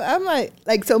 "What's up?" I'm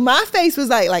like, so my face was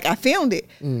like I filmed it,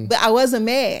 but I wasn't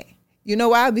mad. You know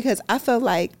why? Because I felt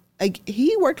like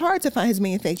he worked hard to find his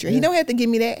manufacturer. He don't have to give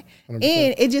me that. 100%.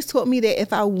 And it just taught me that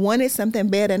if I wanted something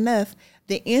bad enough,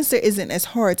 the answer isn't as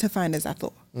hard to find as I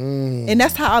thought. And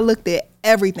that's how I looked at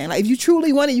everything. Like, if you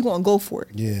truly want it, you're going to go for it.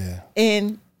 Yeah.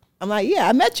 And I'm like, yeah,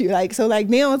 I met you. Like, so like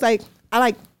now it's like,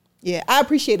 I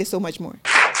appreciate it so much more.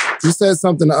 You said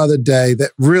something the other day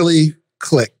that really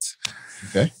clicked.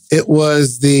 Okay. It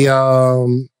was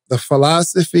the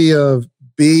philosophy of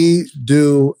be,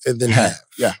 do, and then have.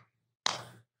 Yeah.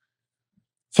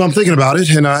 So I'm thinking about it,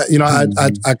 and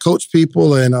I coach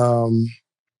people, and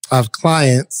I have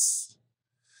clients.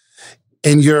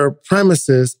 And your premise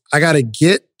is, I got to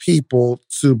get people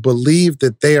to believe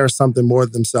that they are something more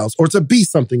than themselves, or to be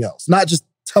something else, not just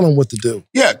tell them what to do.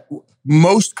 Yeah.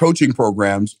 Most coaching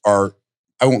programs are,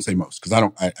 I won't say most,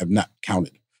 because I've not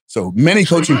counted. So many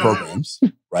coaching programs,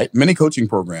 right? Many coaching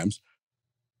programs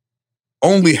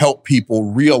only help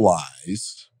people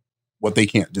realize what they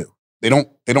can't do. They don't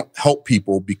help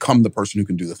people become the person who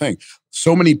can do the thing.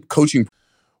 So many coaching.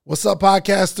 What's up,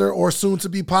 podcaster or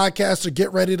soon-to-be podcaster?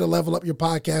 Get ready to level up your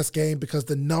podcast game, because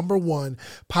the #1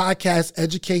 podcast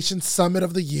education summit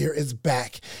of the year is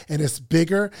back, and it's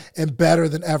bigger and better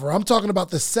than ever. I'm talking about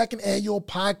the 2nd annual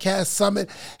podcast summit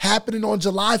happening on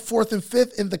July 4th and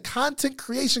 5th in the content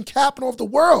creation capital of the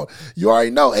world. You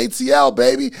already know, ATL,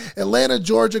 baby. Atlanta,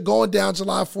 Georgia, going down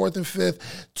July 4th and 5th.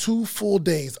 2 full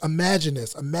days. Imagine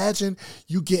this. Imagine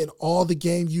you getting all the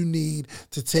game you need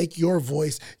to take your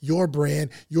voice, your brand,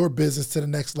 your business to the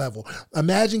next level.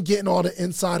 Imagine getting all the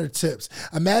insider tips.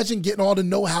 Imagine getting all the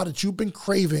know-how that you've been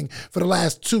craving for the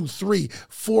last 2, 3,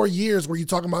 4 years, where you're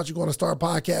talking about you're going to start a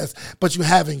podcast, but you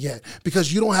haven't yet,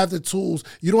 because you don't have the tools,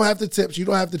 you don't have the tips, you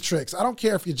don't have the tricks. I don't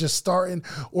care if you're just starting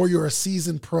or you're a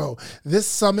seasoned pro. This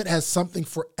summit has something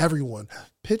for everyone.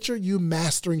 Picture you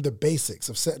mastering the basics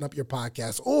of setting up your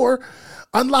podcast, or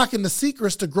unlocking the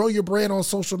secrets to grow your brand on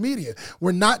social media.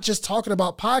 We're not just talking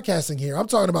about podcasting here. I'm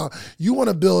talking about you want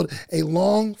to build a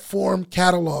long form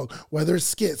catalog, whether it's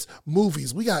skits,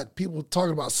 movies. We got people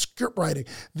talking about script writing.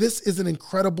 This is an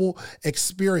incredible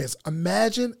experience.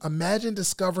 Imagine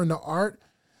discovering the art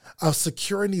of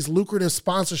securing these lucrative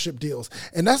sponsorship deals.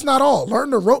 And that's not all. Learn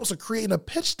the ropes of creating a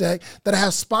pitch deck that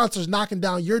has sponsors knocking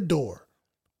down your door.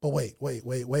 But wait.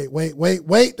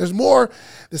 There's more.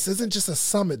 This isn't just a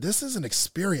summit. This is an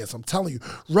experience. I'm telling you.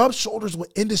 Rub shoulders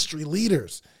with industry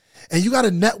leaders. And you got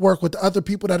to network with the other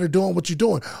people that are doing what you're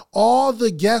doing. All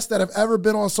the guests that have ever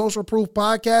been on Social Proof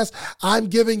Podcast, I'm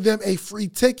giving them a free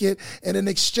ticket. And in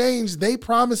exchange, they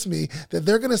promise me that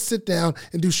they're going to sit down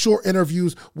and do short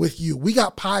interviews with you. We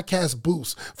got podcast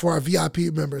booths for our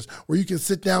VIP members where you can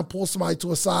sit down, pull somebody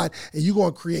to a side, and you're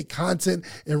going to create content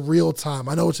in real time.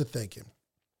 I know what you're thinking.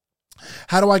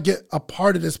 How do I get a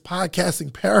part of this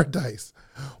podcasting paradise?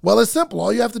 Well, it's simple.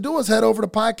 All you have to do is head over to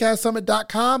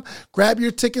podcastsummit.com, grab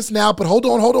your tickets now. But hold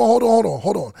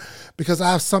on. Because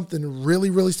I have something really,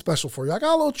 really special for you. I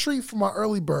got a little treat for my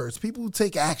early birds, people who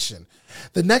take action.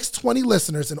 The next 20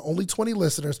 listeners and only 20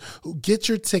 listeners who get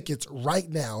your tickets right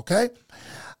now, okay?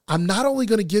 I'm not only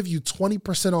going to give you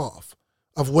 20% off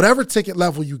of whatever ticket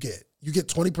level you get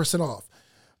 20% off.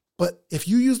 But if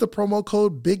you use the promo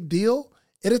code Big Deal,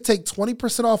 it'll take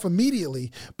 20% off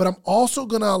immediately, but I'm also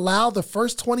going to allow the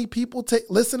first 20 people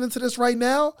listening to this right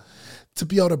now to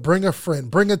be able to bring a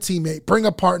friend, bring a teammate, bring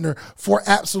a partner for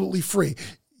absolutely free.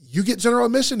 You get general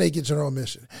admission, they get general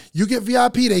admission. You get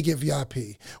VIP, they get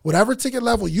VIP. Whatever ticket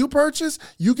level you purchase,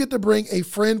 you get to bring a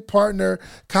friend, partner,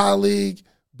 colleague,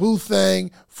 boo thing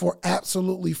for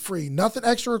absolutely free. Nothing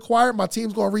extra required. My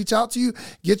team's going to reach out to you,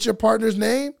 get your partner's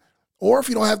name, or if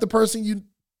you don't have the person you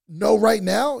know right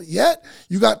now yet,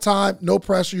 you got time, no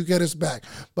pressure, you get us back.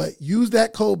 But use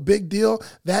that code Big Deal.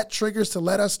 That triggers to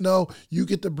let us know you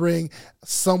get to bring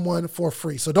someone for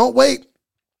free. So don't wait.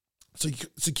 So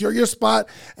secure your spot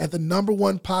at the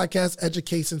 #1 podcast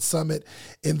education summit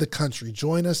in the country.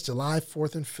 Join us July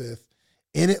 4th and 5th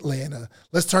in Atlanta.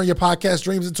 Let's turn your podcast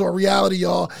dreams into a reality,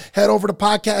 y'all. Head over to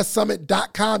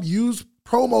podcastsummit.com. Use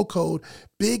promo code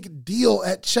Big Deal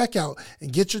at checkout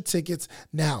and get your tickets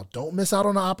now. Don't miss out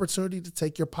on the opportunity to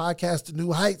take your podcast to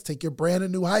new heights, take your brand to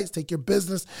new heights, take your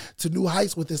business to new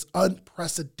heights with this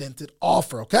unprecedented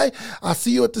offer, okay? I'll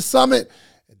see you at the summit.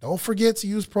 And don't forget to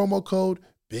use promo code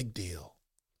Big Deal.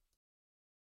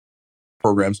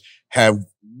 Programs have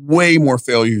way more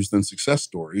failures than success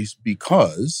stories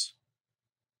because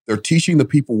they're teaching the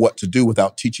people what to do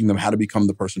without teaching them how to become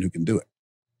the person who can do it.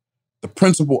 The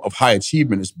principle of high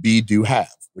achievement is be, do,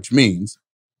 have, which means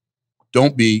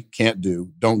don't be, can't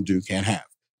do, don't do, can't have.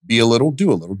 Be a little,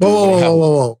 do a little, do a little, have a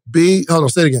little. Whoa. Be, hold on,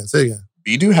 say it again.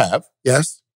 Be, do, have.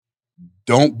 Yes.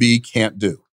 Don't be, can't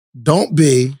do. Don't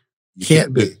be,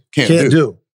 can't be. Can't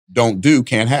do. Don't do,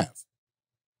 can't have.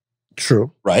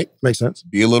 True. Right? Makes sense.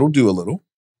 Be a little, do a little,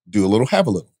 have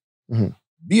a little. Mm-hmm.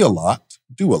 Be a lot,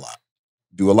 do a lot.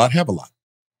 Do a lot, have a lot.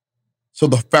 So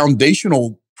the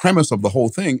foundational premise of the whole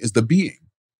thing is the being.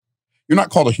 You're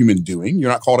not called a human doing. You're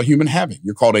not called a human having.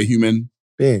 You're called a human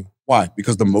being. Why?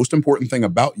 Because the most important thing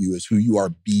about you is who you are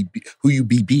being, who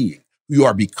you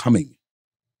are becoming.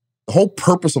 The whole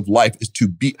purpose of life is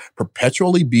to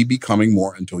perpetually be becoming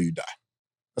more until you die.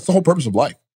 That's the whole purpose of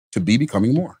life, to be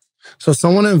becoming more. So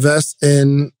someone invests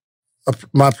in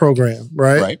my program,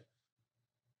 right? Right.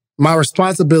 My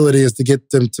responsibility is to get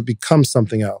them to become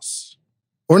something else.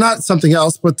 Or not something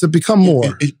else, but to become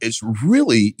more. It's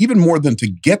really, even more than to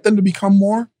get them to become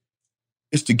more,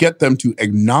 is to get them to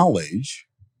acknowledge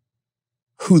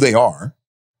who they are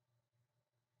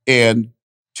and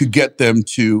to get them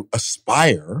to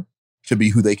aspire to be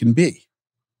who they can be.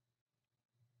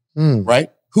 Right?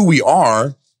 Who we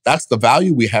are, that's the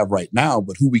value we have right now,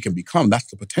 but who we can become, that's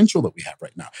the potential that we have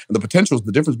right now. And the potential is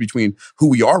the difference between who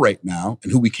we are right now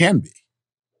and who we can be.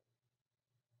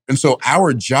 And so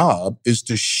our job is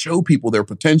to show people their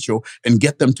potential and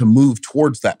get them to move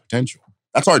towards that potential.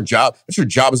 That's our job. That's your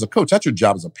job as a coach. That's your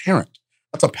job as a parent.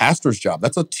 That's a pastor's job.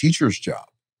 That's a teacher's job.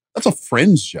 That's a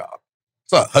friend's job.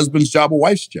 It's a husband's job, a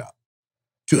wife's job.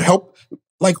 To help,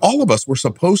 like all of us, we're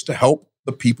supposed to help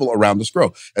the people around us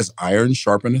grow. As iron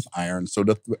sharpeneth iron, so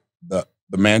doth the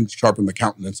man sharpen the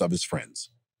countenance of his friends.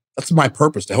 That's my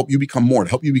purpose, to help you become more, to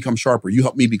help you become sharper. You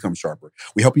help me become sharper.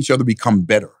 We help each other become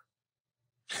better.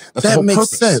 That's that makes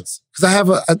sense. Because I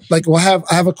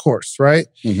have a course, right?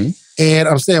 Mm-hmm. And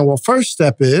I'm saying, well, first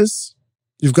step is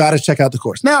you've got to check out the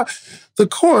course. Now, the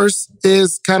course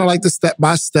is kind of like the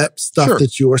step-by-step stuff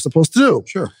that you are supposed to do.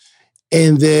 Sure.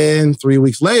 And then 3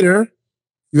 weeks later,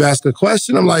 you ask a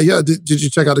question. I'm like, yeah, did you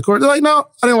check out the course? They're like, no,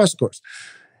 I didn't watch the course.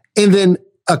 And then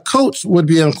a coach would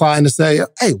be inclined to say,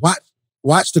 hey,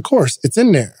 watch the course. It's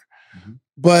in there. Mm-hmm.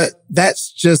 But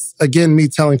that's just, again, me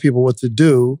telling people what to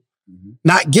do,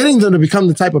 not getting them to become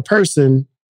the type of person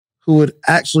who would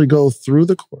actually go through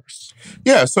the course.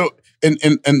 Yeah. So, and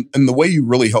the way you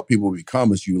really help people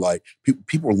become is you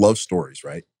people love stories,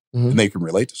 right? Mm-hmm. And they can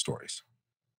relate to stories.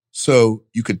 So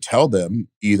you could tell them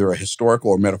either a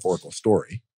historical or metaphorical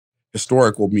story.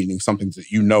 Historical meaning something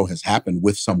that you know has happened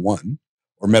with someone,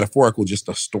 or metaphorical, just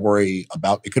a story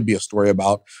about, it could be a story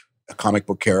about a comic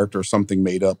book character, something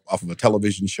made up off of a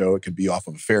television show. It could be off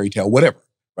of a fairy tale, whatever,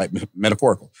 right?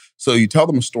 Metaphorical. So you tell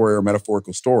them a story or a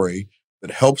metaphorical story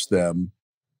that helps them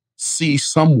see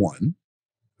someone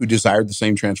who desired the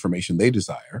same transformation they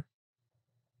desire,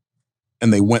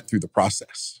 and they went through the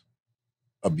process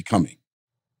of becoming.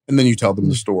 And then you tell them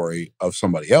the story of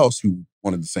somebody else who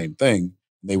wanted the same thing,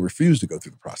 and they refused to go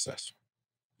through the process.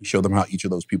 You show them how each of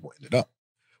those people ended up.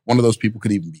 One of those people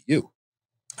could even be you.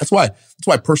 That's why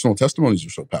personal testimonies are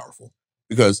so powerful.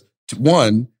 Because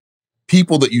one,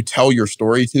 people that you tell your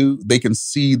story to, they can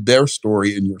see their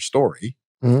story in your story.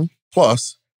 Mm-hmm.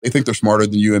 Plus, they think they're smarter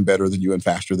than you and better than you and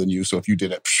faster than you. So if you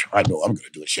did it, I know I'm going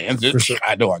to do it. Shan did it.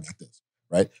 I know I got this.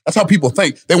 Right? That's how people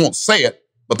think. They won't say it,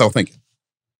 but they'll think it.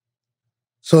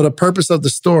 So the purpose of the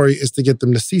story is to get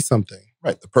them to see something.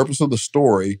 Right. The purpose of the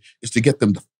story is to get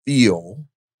them to feel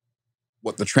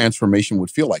what the transformation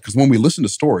would feel like. Because when we listen to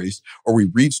stories or we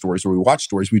read stories or we watch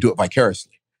stories, we do it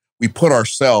vicariously. We put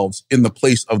ourselves in the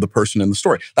place of the person in the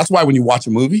story. That's why when you watch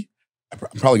a movie, I'm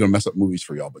probably going to mess up movies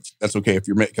for y'all, but that's okay. If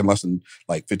you're making less than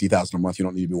like $50,000 a month, you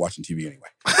don't need to be watching TV anyway.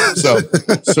 But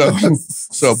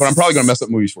I'm probably going to mess up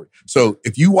movies for you. So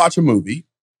if you watch a movie,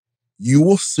 you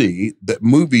will see that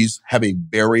movies have a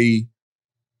very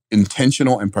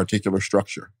intentional and particular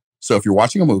structure. So if you're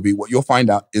watching a movie, what you'll find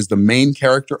out is the main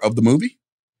character of the movie,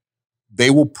 they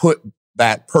will put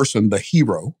that person, the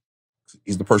hero,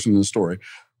 he's the person in the story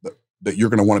that you're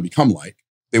going to want to become like,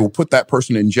 they will put that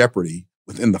person in jeopardy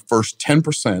within the first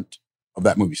 10% of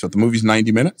that movie. So if the movie's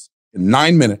 90 minutes, in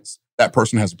 9 minutes, that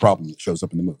person has a problem that shows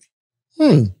up in the movie.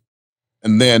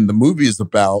 And then the movie is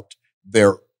about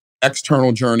their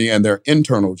external journey and their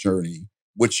internal journey,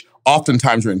 which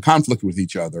oftentimes are in conflict with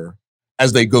each other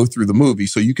as they go through the movie.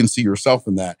 So you can see yourself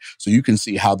in that. So you can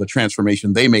see how the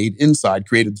transformation they made inside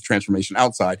created the transformation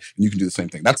outside, and you can do the same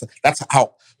thing. That's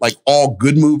how, like all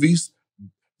good movies,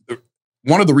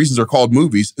 one of the reasons they're called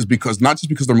movies is because not just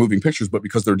because they're moving pictures, but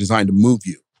because they're designed to move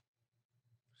you.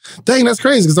 Dang, that's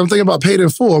crazy because I'm thinking about Paid in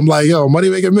Full. I'm like, yo, money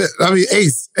making. I mean,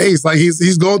 Ace, like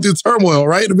he's going through turmoil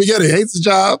right in the beginning. He hates his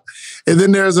job, and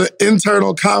then there's an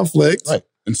internal conflict, right?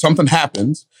 And something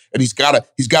happens, and he's got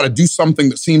to do something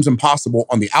that seems impossible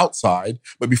on the outside,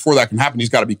 but before that can happen, he's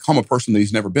got to become a person that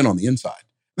he's never been on the inside.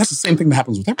 And that's the same thing that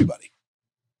happens with everybody.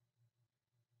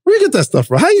 Where you get that stuff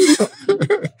from? How you know?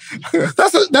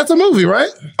 That's a movie, right?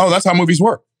 Oh, that's how movies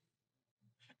work.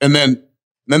 And then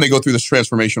they go through this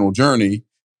transformational journey.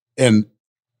 And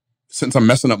since I'm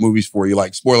messing up movies for you,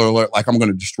 like spoiler alert, like I'm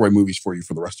going to destroy movies for you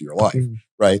for the rest of your life,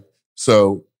 right?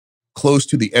 So close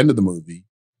to the end of the movie,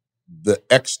 the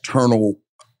external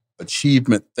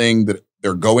achievement thing that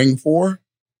they're going for,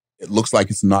 it looks like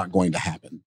it's not going to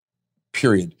happen.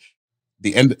 Period.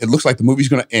 The end, it looks like the movie's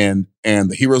going to end and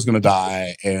the hero's going to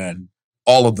die and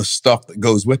all of the stuff that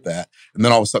goes with that. And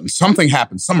then all of a sudden something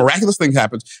happens, some miraculous thing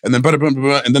happens, and then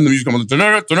and then the music comes,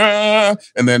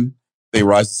 and then they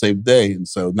rise to save the day. And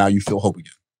so now you feel hope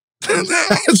again.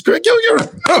 That's great. I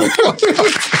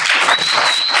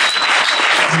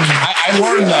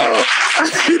learned that.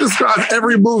 He described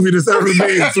every movie that's ever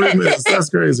made in 3 minutes. That's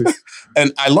crazy.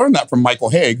 And I learned that from Michael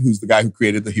Haig, who's the guy who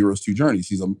created the Heroes 2 Journeys.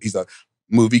 He's a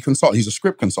movie consultant. He's a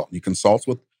script consultant. He consults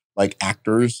with like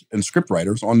actors and script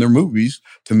writers on their movies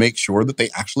to make sure that they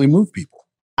actually move people.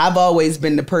 I've always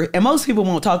been the person, and most people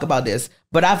won't talk about this,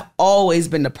 but I've always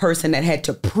been the person that had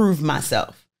to prove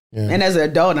myself. Yeah. And as an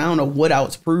adult, I don't know what I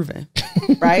was proving,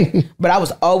 right? But I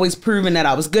was always proving that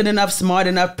I was good enough, smart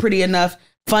enough, pretty enough,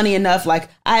 funny enough. Like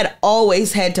I had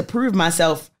always had to prove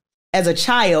myself as a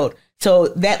child. So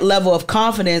that level of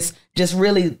confidence just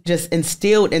really just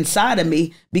instilled inside of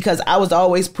me because I was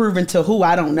always proving to who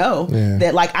I don't know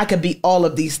that like I could be all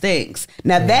of these things.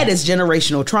 Now that is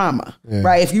generational trauma,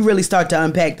 right? If you really start to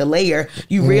unpack the layer,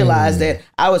 you realize that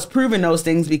I was proving those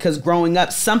things because growing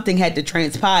up, something had to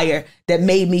transpire that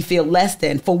made me feel less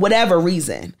than for whatever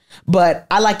reason. But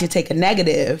I like to take a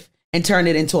negative and turn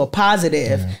it into a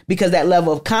positive because that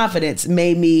level of confidence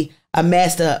made me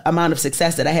amass the amount of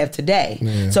success that I have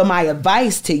today. So my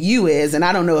advice to you is, and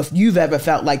I don't know if you've ever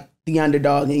felt like the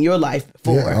underdog in your life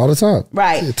before. Yeah, all the time.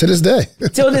 Right. Yeah, to this day.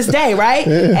 Till this day, right?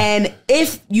 And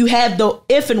if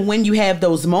and when you have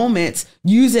those moments,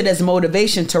 use it as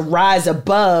motivation to rise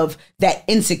above that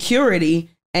insecurity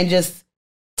and just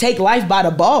take life by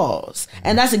the balls.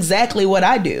 And that's exactly what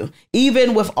I do.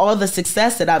 Even with all the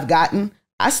success that I've gotten,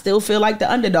 I still feel like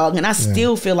the underdog, and I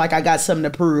still feel like I got something to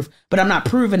prove, but I'm not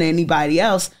proving to anybody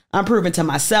else. I'm proving to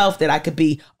myself that I could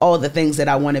be all the things that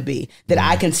I want to be, that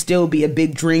I can still be a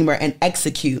big dreamer and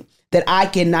execute, that I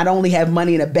can not only have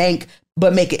money in the bank,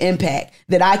 but make an impact,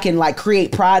 that I can like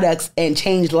create products and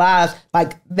change lives.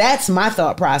 Like that's my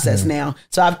thought process now.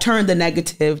 So I've turned the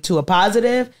negative to a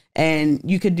positive, and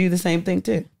you could do the same thing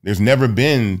too. There's never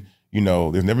been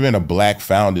a Black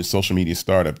founded social media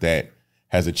startup that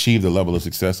has achieved the level of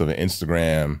success of an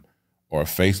Instagram or a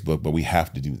Facebook, but we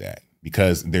have to do that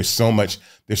because there's so much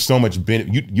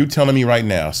benefit. You're telling me right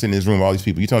now, sitting in this room with all these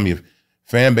people, you're telling me if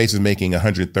fan base is making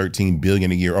 $113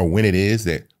 billion a year, or when it is,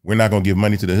 that we're not going to give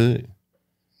money to the hood.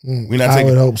 I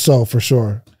would hope so, for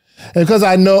sure. And because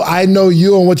I know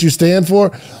you and what you stand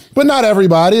for, but not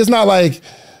everybody. It's not like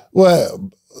what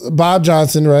Bob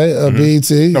Johnson, right? BET.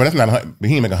 No, that's not. He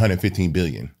didn't make $115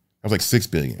 billion. That was like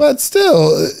 $6 billion. But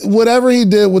still, whatever he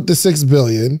did with the $6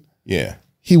 billion,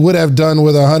 he would have done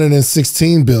with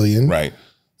 $116 billion. Right.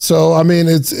 So I mean,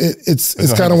 it's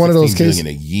kind of one of those cases. $116 billion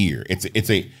a year.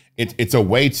 It's a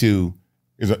way to.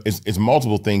 It's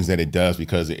multiple things that it does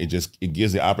because it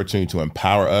gives the opportunity to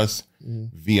empower us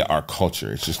via our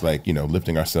culture. It's just like,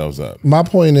 lifting ourselves up. My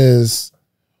point is,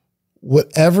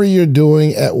 whatever you're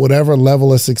doing at whatever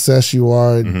level of success you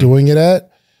are doing it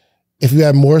at, if you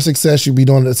have more success, you'll be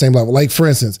doing it at the same level. Like, for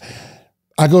instance,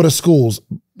 I go to schools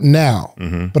now,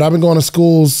 but I've been going to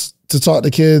schools to talk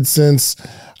to kids since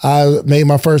I made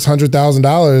my first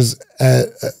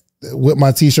 $100,000 with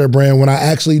my t-shirt brand when I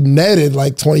actually netted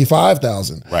like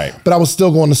 $25,000. Right. But I was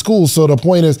still going to school. So the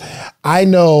point is, I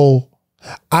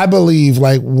believe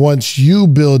like once you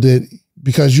build it,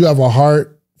 because you have a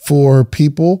heart for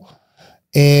people,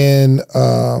 and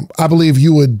I believe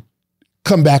you would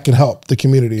come back and help the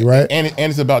community, right? And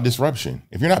it's about disruption.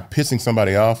 If you're not pissing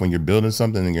somebody off when you're building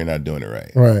something, then you're not doing it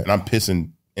right. Right. And I'm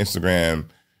pissing Instagram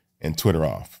and Twitter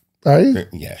off. Are you?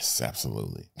 Yes,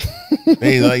 absolutely.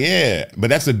 They like, yeah.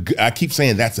 But I keep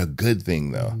saying that's a good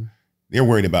thing though. They're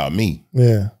worried about me.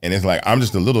 Yeah. And it's like, I'm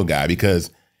just a little guy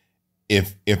because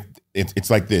if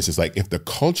it's like this, it's like if the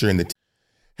culture and the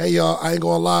hey y'all, I ain't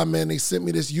gonna lie, man. They sent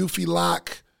me this Eufy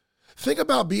lock. Think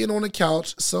about being on the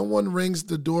couch, someone rings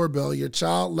the doorbell, your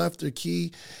child left their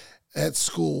key at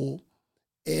school,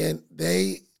 and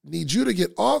they need you to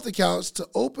get off the couch to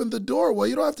open the door. Well,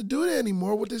 you don't have to do that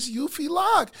anymore with this Eufy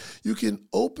lock. You can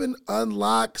open,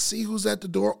 unlock, see who's at the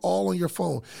door all on your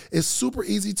phone. It's super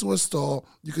easy to install.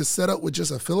 You can set up with just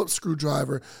a Phillips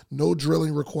screwdriver, no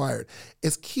drilling required.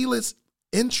 It's keyless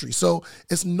entry. So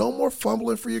it's no more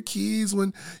fumbling for your keys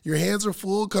when your hands are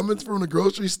full coming from the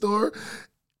grocery store.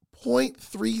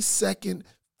 0.3 second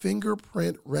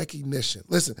fingerprint recognition.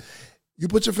 Listen, you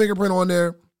put your fingerprint on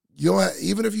there. You don't have,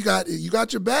 even if you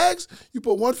got your bags, you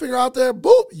put one finger out there,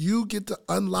 boop, you get to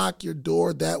unlock your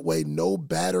door that way. No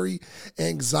battery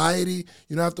anxiety.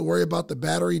 You don't have to worry about the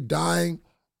battery dying.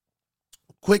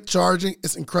 Quick charging,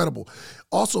 it's incredible.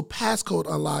 Also,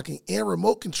 passcode unlocking and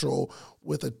remote control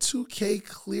with a 2K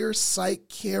clear sight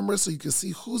camera so you can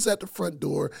see who's at the front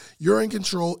door. You're in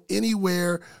control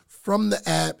anywhere from the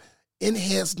app.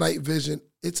 Enhanced night vision.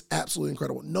 It's absolutely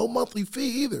incredible. No monthly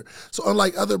fee either. So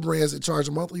unlike other brands that charge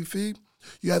a monthly fee,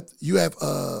 you have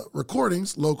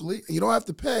recordings locally, and you don't have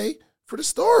to pay for the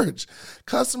storage.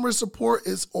 Customer support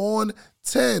is on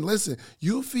 10. Listen,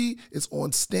 Eufy is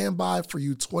on standby for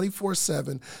you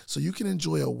 24/7, so you can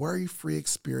enjoy a worry-free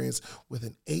experience with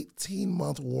an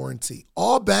 18-month warranty,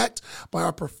 all backed by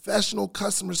our professional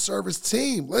customer service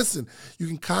team. Listen, you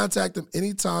can contact them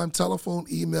anytime, telephone,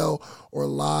 email, or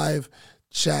live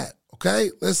chat.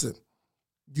 Okay? Listen,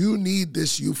 you need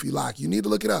this Eufy lock. You need to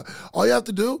look it up. All you have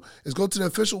to do is go to the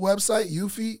official website,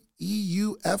 Eufy,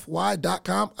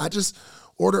 EUFY.com. I just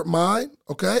ordered mine,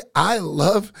 okay? I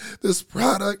love this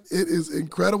product. It is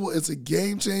incredible. It's a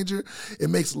game changer. It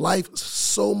makes life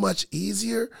so much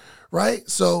easier, right?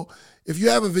 So if you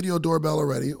have a video doorbell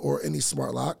already or any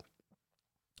smart lock,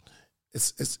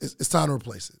 it's time to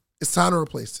replace it. It's time to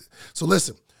replace it. So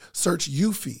listen, search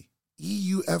Eufy,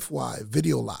 EUFY,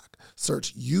 video lock.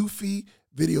 Search Eufy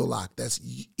video lock. That's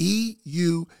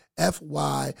EUFY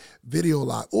video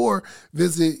lock. Or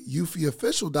visit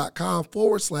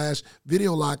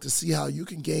eufyofficial.com/video lock to see how you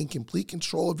can gain complete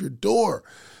control of your door.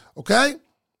 Okay?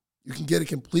 You can get a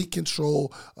complete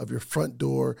control of your front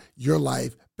door, your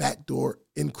life, back door.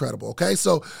 Incredible. Okay?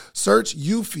 So search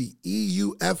Eufy,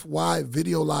 EUFY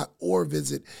video lock, or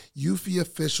visit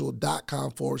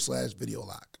eufyofficial.com/video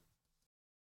lock.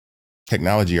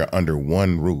 Technology are under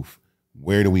one roof.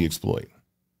 Where do we exploit?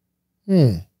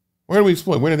 Where do we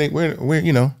exploit? Where,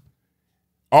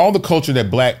 all the culture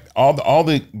that all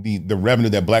the revenue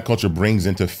that black culture brings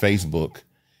into Facebook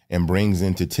and brings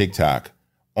into TikTok,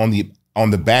 on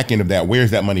the back end of that,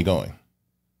 where's that money going?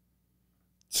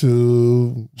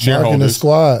 To shareholders,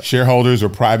 shareholders or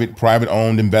private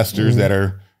owned investors that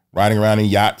are riding around in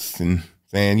yachts and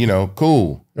saying,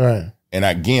 cool. Right. And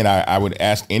again, I would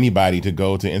ask anybody to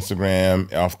go to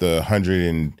Instagram off the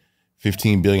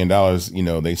 $115 billion,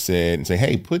 they said, and say,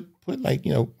 hey, put like,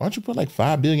 why don't you put like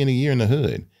 $5 billion a year in the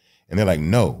hood? And they're like,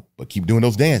 no, but keep doing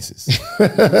those dances. Keep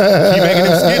making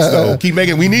them skits though.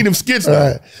 We need them skits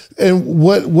though. Right. And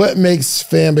what makes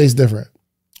fan base different?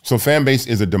 So fan base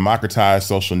is a democratized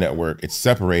social network. It's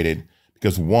separated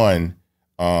because one,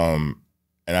 and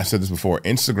I said this before,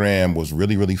 Instagram was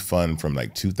really, really fun from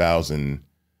like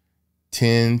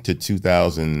 2010 to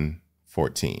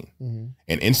 2014. Mm-hmm.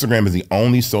 And Instagram is the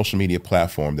only social media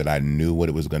platform that I knew what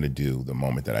it was going to do the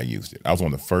moment that I used it. I was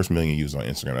one of the first million users on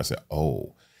Instagram. I said,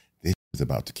 oh, this is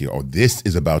about to kill, or this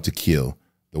is about to kill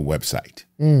the website.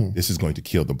 This is going to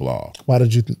kill the blog. Why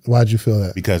did you feel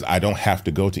that? Because I don't have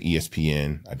to go to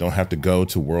ESPN. I don't have to go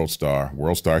to World Star.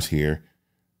 World Star's here.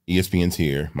 ESPN's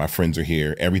here. My friends are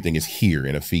here. Everything is here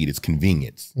in a feed. It's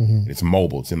convenience. Mm-hmm. It's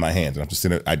mobile. It's in my hands. And I'm just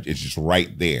it's just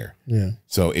right there. Yeah.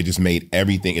 So it just made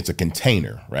everything. It's a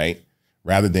container, right?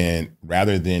 Rather than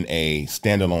a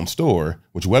standalone store,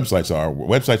 which websites are.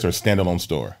 Websites are a standalone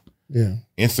store. Yeah.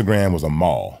 Instagram was a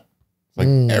mall. It's like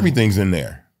everything's in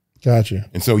there. Gotcha.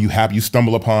 And so you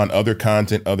stumble upon other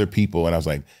content, other people, and I was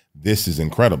like, this is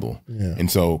incredible. Yeah.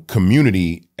 And so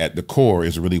community at the core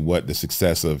is really what the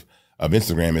success of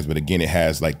Instagram is. But again, it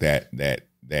has like that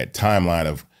timeline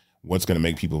of what's going to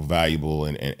make people valuable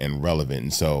and relevant.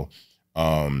 And so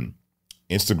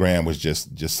Instagram was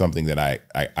just something that I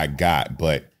got,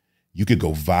 but you could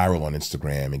go viral on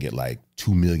Instagram and get like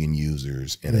 2 million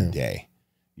users in a day.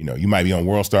 You might be on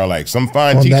World Star, like some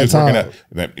fine teachers working at,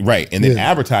 right. And then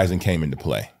advertising came into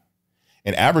play,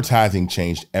 and advertising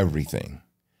changed everything.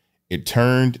 It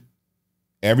turned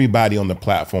everybody on the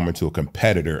platform into a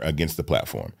competitor against the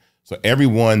platform. So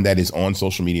everyone that is on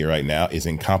social media right now is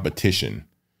in competition,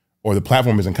 or the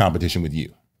platform is in competition with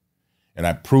you. And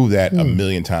I proved that a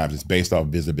million times. It's based off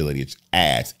visibility. It's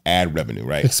ads, ad revenue,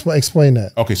 right? Explain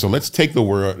that. Okay, so let's take the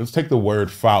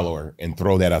word follower and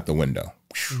throw that out the window.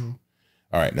 Mm-hmm.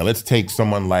 All right, now let's take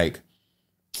someone like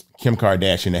Kim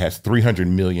Kardashian that has 300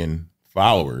 million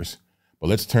followers, but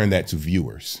let's turn that to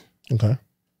viewers. Okay.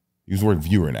 Use the word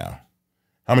viewer now.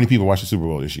 How many people watched the Super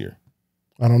Bowl this year?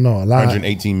 I don't know. A lot.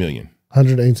 118 million.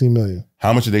 118 million.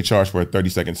 How much did they charge for a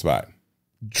 30-second spot?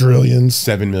 Trillions.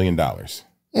 $7 million.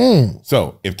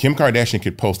 So if Kim Kardashian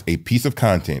could post a piece of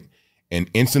content and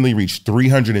instantly reach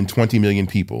 320 million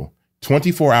people,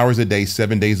 24 hours a day,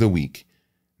 7 days a week,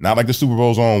 not like the Super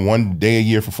Bowl's on 1 day a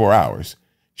year for 4 hours,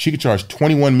 she could charge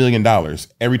 $21 million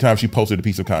every time she posted a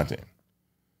piece of content.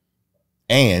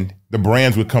 And the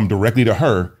brands would come directly to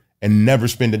her and never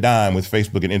spend a dime with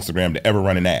Facebook and Instagram to ever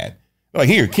run an ad. Like,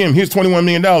 here, Kim, here's $21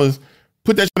 million.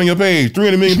 Put that shit on your page.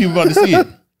 300 million people about to see it.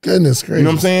 Goodness gracious. You know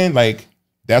what I'm saying? Like,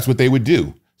 that's what they would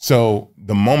do. So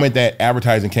the moment that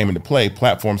advertising came into play,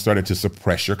 platforms started to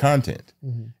suppress your content.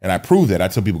 Mm-hmm. And I prove that. I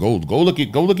tell people, go look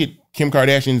at Kim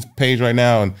Kardashian's page right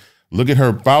now and look at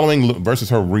her following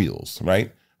versus her reels,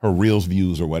 right? Her reels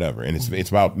views or whatever. And it's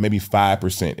about maybe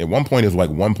 5%. At one point it was like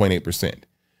 1.8%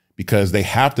 because they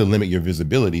have to limit your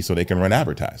visibility so they can run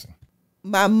advertising.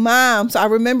 My mom, so I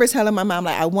remember telling my mom,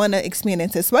 like, I want to expand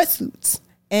into sweatsuits.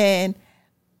 And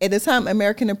at the time,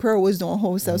 American Apparel was doing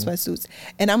wholesale sweatsuits.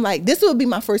 And I'm like, this would be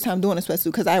my first time doing a sweatsuit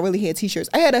because I really had t-shirts.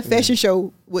 I had a fashion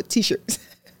show with t-shirts.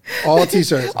 All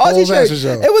t-shirts. All t-shirts. Fashion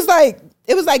show.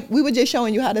 It was like we were just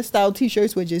showing you how to style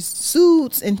t-shirts with just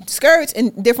suits and skirts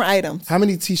and different items. How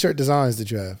many t-shirt designs did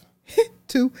you have?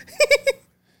 2.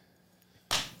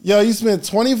 Yo, you spent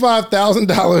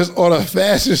 $25,000 on a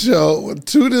fashion show with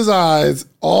 2 designs,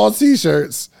 all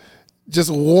t-shirts,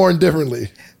 just worn differently.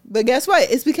 But guess what?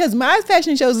 It's because my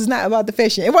fashion shows is not about the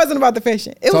fashion. It wasn't about the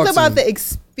fashion. It was about the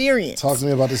experience. Talk to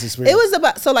me about this experience. It was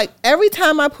about, so like every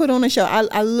time I put on a show,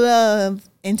 I love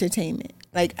entertainment.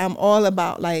 Like I'm all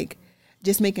about like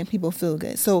just making people feel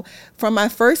good. So from my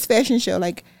first fashion show,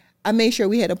 like I made sure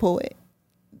we had a poet.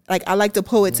 Like I like the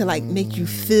poet to like make you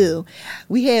feel.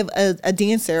 We have a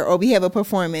dancer or we have a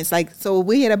performance. Like, so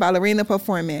we had a ballerina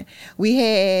performing. We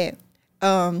had,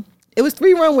 it was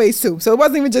 3 runways too. So it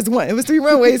wasn't even just one. It was 3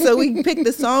 runways. So we picked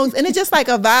the songs and it's just like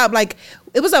a vibe. Like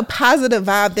it was a positive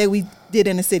vibe that we did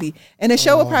in the city. And the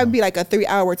show would probably be like a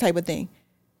 3-hour type of thing.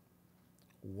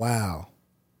 Wow.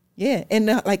 Yeah. And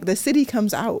like the city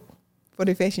comes out for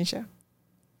the fashion show.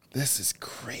 This is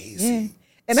crazy. Yeah.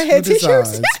 And I had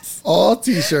t-shirts. designs, Yes. all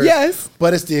t-shirts. Yes.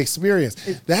 But it's the experience.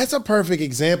 That's a perfect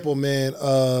example, man,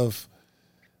 of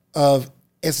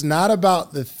it's not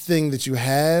about the thing that you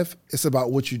have, it's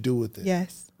about what you do with it.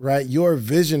 Yes. Right? Your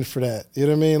vision for that. You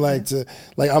know what I mean?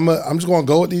 I'm just gonna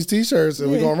go with these t-shirts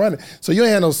and we're gonna run it. So you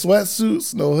ain't had no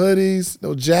sweatsuits, no hoodies,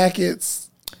 no jackets.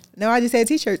 No, I just had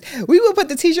t-shirts. We would put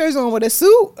the t-shirts on with a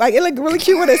suit. Like, it looked really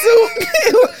cute with a suit.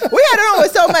 We had it on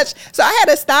with so much. So I had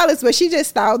a stylist, but she just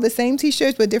styled the same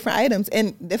t-shirts with different items.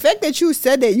 And the fact that you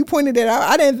said that, you pointed it out,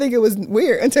 I didn't think it was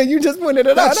weird until you just pointed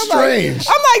it That's out. strange.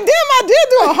 I'm like, damn, I did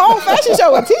do a whole fashion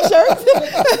show with t-shirts.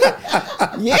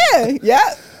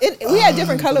 Yeah. We had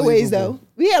different colorways, though.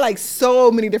 We had like so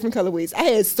many different colorways. I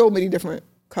had so many different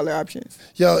color options.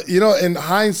 Yo, you know, in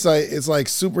hindsight, it's like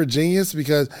super genius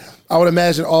because I would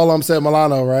imagine all of them said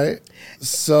Milano, right?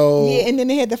 So Yeah, and then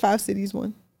they had the 5 cities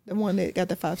one. The one that got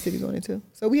the 5 cities on it too.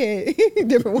 So we had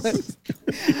different ones.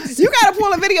 You gotta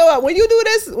pull a video up. When you do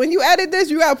this, when you edit this,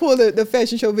 you gotta pull the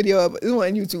fashion show video up. It's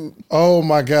on YouTube. Oh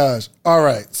my gosh. All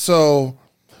right. So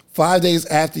 5 days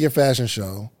after your fashion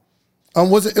show,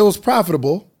 it was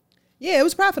profitable. Yeah, it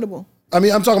was profitable. I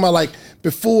mean, I'm talking about like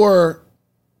before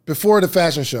the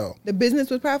fashion show. The business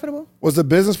was profitable? Was the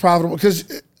business profitable?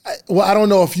 Because, I don't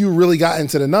know if you really got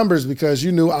into the numbers because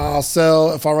you knew I'll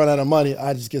sell. If I run out of money,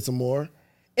 I just get some more.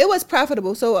 It was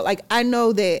profitable. So, like, I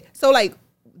know that. So, like,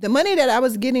 the money that I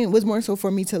was getting was more so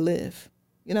for me to live,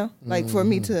 you know? Like, for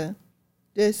me to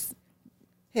just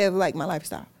have, like, my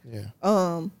lifestyle. Yeah.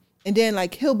 And then,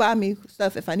 like, he'll buy me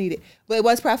stuff if I need it. But it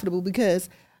was profitable because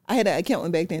I had an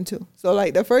accountant back then, too. So,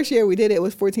 like, the first year we did it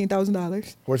was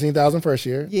 $14,000. $14,000 first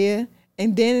year. Yeah.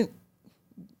 And then,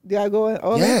 did I go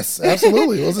all Yes,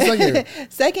 absolutely. What was the second year?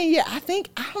 Second year,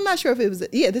 I'm not sure if it was,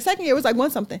 the second year was like 1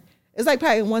 something. It's like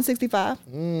probably 165.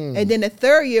 And then the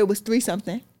third year was 3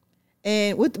 something.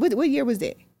 And what year was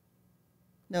that?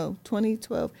 No,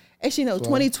 2012. Actually, no,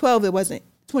 2012 it wasn't.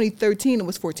 2013 it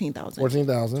was 14,000.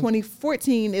 14,000.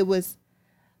 2014 it was,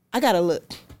 I gotta look.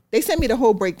 They sent me the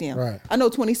whole breakdown. Right. I know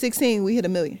 2016 we hit $1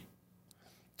 million.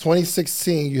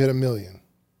 2016 you hit $1 million.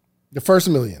 The first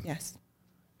 $1 million. Yes.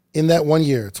 In that 1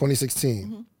 year,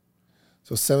 2016.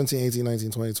 So 17, 18,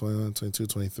 19, 20, 21, 22,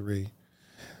 23.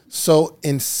 So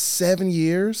in 7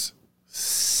 years,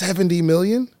 70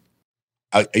 million?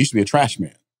 I used to be a trash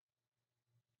man,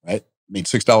 right? Made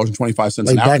 $6.25 an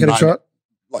Like hour. back in the truck?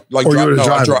 Like Or you were the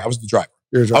driver? I was the driver.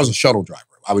 You're a driver. I was a shuttle driver.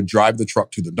 I would drive the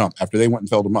truck to the dump. After they went and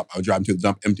filled them up, I would drive them to the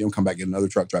dump, empty them, come back, get another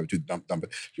truck, drive it to the dump, dump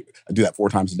it. I'd do that 4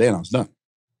 times a day and I was done.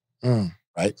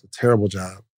 Right? It's a terrible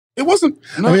job. It wasn't.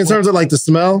 No, I mean, in terms of like the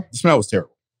smell? the smell was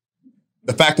terrible.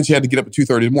 The fact that you had to get up at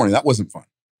 2:30 in the morning, that wasn't fun.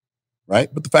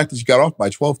 Right? But the fact that you got off by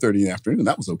 12:30 in the afternoon,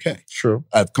 that was okay. True.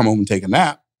 I'd come home and take a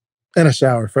nap. And a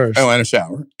shower first. Oh, and a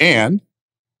shower. And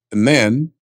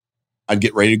then I'd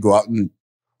get ready to go out and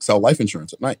sell life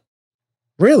insurance at night.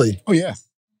 Really? Oh, yeah.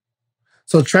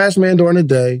 So trash man during the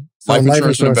day. Life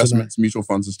insurance and at investments, mutual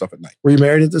funds and stuff at night. night. Were you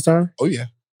married at the time? Oh, yeah.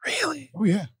 Really? Oh,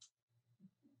 yeah.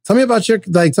 Tell me about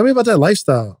that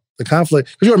lifestyle, the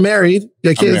conflict. Because you were married. You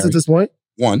had kids at this point.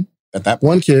 One at that point.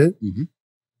 1 kid. Mhm.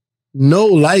 No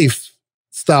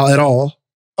lifestyle at all.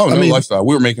 Oh, no I mean, lifestyle.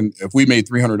 If we made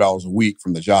 $300 a week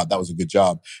from the job, that was a good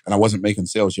job. And I wasn't making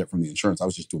sales yet from the insurance. I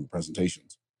was just doing the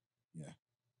presentations. Yeah.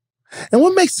 And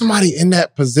what makes somebody in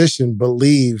that position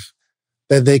believe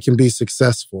that they can be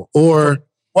successful? Or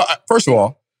Well, first of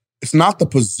all, it's not the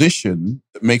position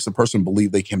that makes a person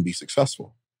believe they can be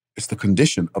successful. It's the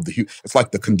condition of it's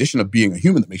like the condition of being a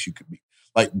human that makes you be.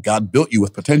 Like God built you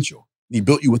with potential. He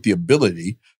built you with the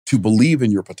ability to believe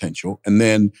in your potential. And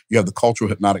then you have the cultural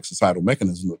hypnotic societal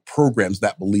mechanism that programs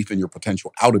that belief in your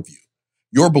potential out of you.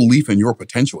 Your belief in your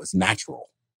potential is natural.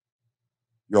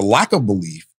 Your lack of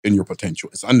belief in your potential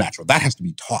is unnatural. That has to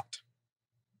be taught.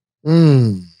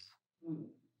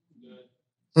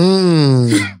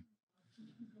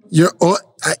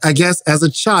 I guess as a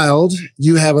child,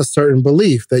 you have a certain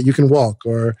belief that you can walk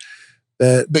or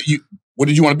that you. What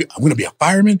did you want to be? I'm going to be a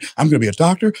fireman. I'm going to be a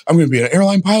doctor. I'm going to be an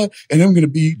airline pilot. And I'm going to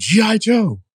be G.I.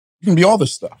 Joe. You're going to be all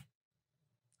this stuff.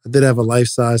 I did have a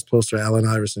life-size poster of Allen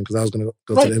Iverson because I was going to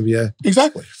go to the NBA.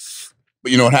 Exactly.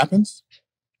 But you know what happens?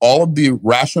 All of the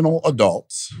rational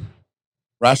adults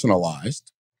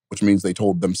rationalized, which means they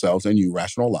told themselves and you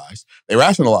rationalized. They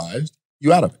rationalized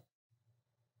you out of it.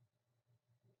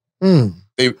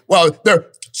 There are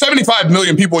 75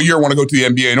 million people a year want to go to the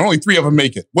NBA and only 3 of them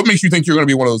make it. What makes you think you're going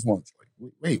to be one of those ones?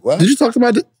 Wait, what? Did you talk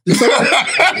about you talking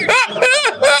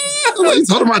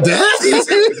about dad? Did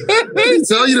he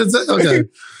tell you to okay.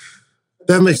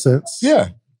 That makes sense. Yeah.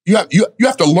 You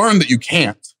have to learn that you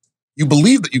can't. You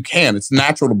believe that you can. It's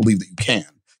natural to believe that you can.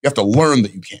 You have to learn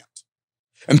that you can't.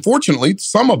 And fortunately,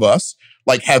 some of us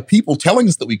like have people telling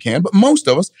us that we can, but most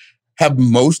of us have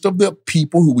most of the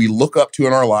people who we look up to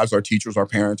in our lives, our teachers, our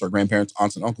parents, our grandparents,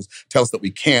 aunts and uncles, tell us that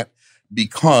we can't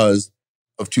because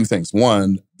of two things.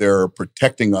 One, they're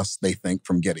protecting us, they think,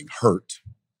 from getting hurt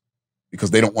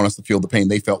because they don't want us to feel the pain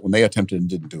they felt when they attempted and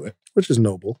didn't do it. Which is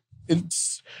noble.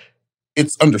 It's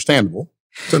understandable.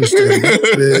 It's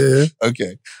understandable. Yeah.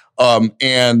 Okay.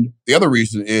 And the other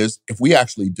reason is if we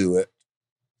actually do it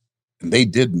and they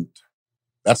didn't,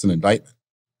 that's an indictment.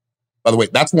 By the way,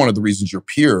 that's one of the reasons your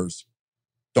peers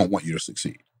don't want you to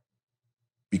succeed.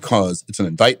 Because it's an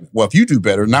indictment. Well, if you do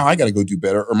better, now I got to go do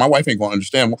better, or my wife ain't going to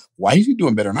understand why is he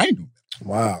doing better and I ain't doing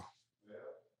better.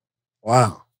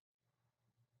 Wow.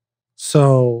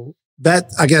 So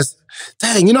that, I guess,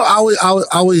 dang, I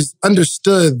always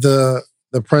understood the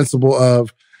principle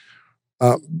of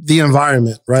the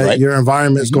environment, right? Your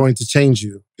environment is going to change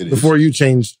you before you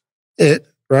change it,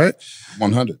 right?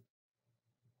 100.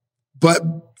 But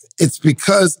it's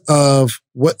because of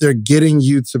what they're getting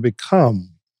you to become,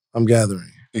 I'm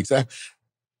gathering. Exactly.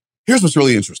 Here's what's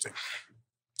really interesting.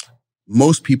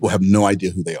 Most people have no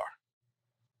idea who they are.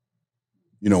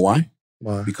 You know why?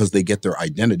 Why? Because they get their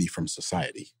identity from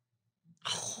society.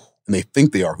 And they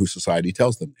think they are who society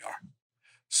tells them they are.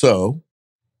 So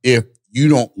if you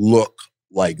don't look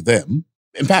like them,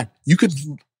 in fact, you could,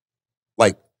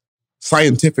 like,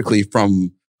 scientifically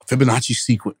from Fibonacci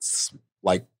sequence,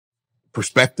 like,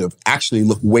 perspective, actually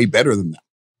look way better than them.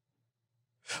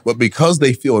 But because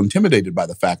they feel intimidated by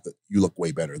the fact that you look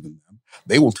way better than them,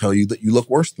 they will tell you that you look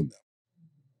worse than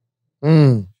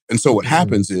them. And so what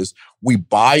happens is we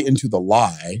buy into the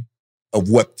lie of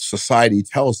what society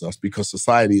tells us because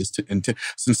society is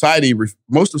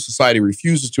most of society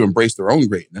refuses to embrace their own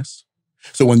greatness.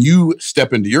 So when you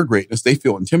step into your greatness, they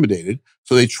feel intimidated.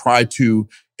 So they try to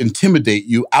intimidate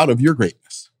you out of your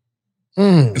greatness.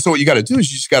 And so what you got to do is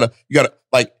you got to,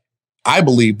 like, I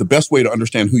believe the best way to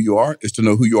understand who you are is to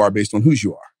know who you are based on whose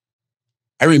you are.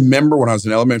 I remember when I was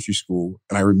in elementary school,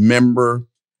 and I remember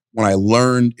when I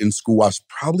learned in school, I was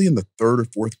probably in the 3rd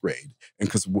or 4th grade. And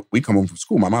because we come home from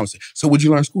school, my mom would say, "So what'd you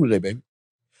learn in school today, baby?"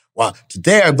 "Well,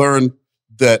 today I learned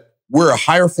that we're a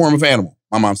higher form of animal."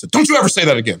 My mom said, "Don't you ever say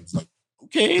that again." It's like,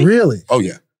 okay. Really? Oh,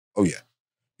 yeah.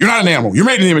 You're not an animal. You're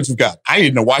made in the image of God. I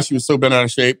didn't know why she was so bent out of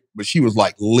shape, but she was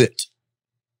like lit.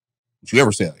 Don't you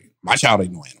ever say that again. My child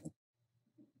ain't no animal.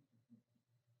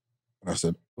 And I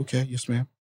said, "Okay, yes, ma'am."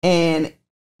 And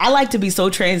I like to be so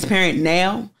transparent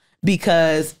now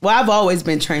because, well, I've always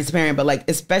been transparent, but like,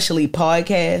 especially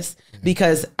podcasts,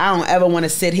 because I don't ever want to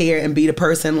sit here and be the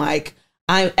person like,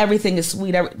 everything is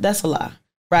sweet. That's a lie,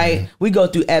 right? We go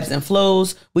through ebbs and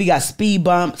flows. We got speed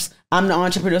bumps. I'm the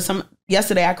entrepreneur.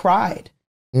 Yesterday I cried,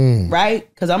 right?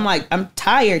 Because I'm like, I'm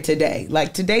tired today.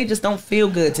 Like, today just don't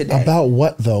feel good today. About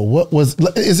what though?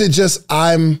 Is it just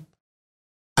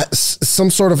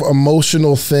some sort of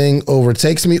emotional thing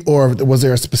overtakes me, or was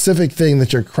there a specific thing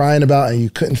that you're crying about and you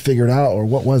couldn't figure it out, or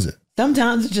what was it?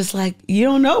 Sometimes it's just like, you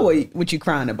don't know what you're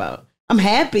crying about. I'm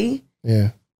happy.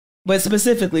 Yeah. But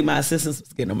specifically, my assistants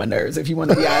was getting on my nerves, if you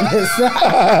want to be honest.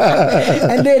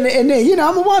 and then,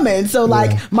 I'm a woman. So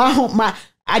like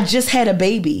I just had a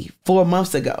baby 4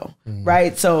 months ago,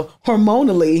 right? So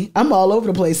hormonally, I'm all over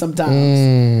the place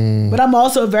sometimes. But I'm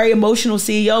also a very emotional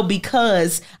CEO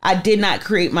because I did not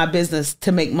create my business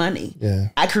to make money. Yeah.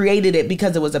 I created it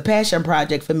because it was a passion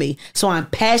project for me. So I'm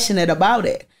passionate about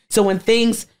it. So when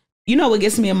things, what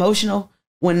gets me emotional?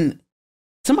 When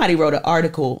somebody wrote an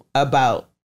article about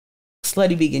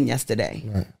Slutty Vegan yesterday.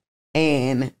 Right.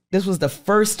 And this was the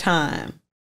first time.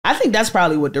 I think that's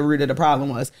probably what the root of the problem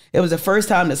was. It was the first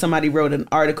time that somebody wrote an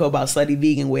article about Slutty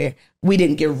Vegan where we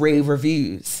didn't get rave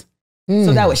reviews.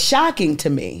 So that was shocking to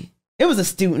me. It was a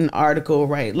student article,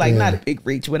 right? Like, not a big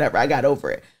reach, whatever. I got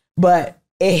over it. But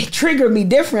it triggered me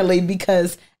differently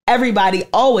because everybody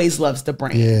always loves the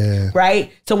brand,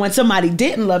 right? So when somebody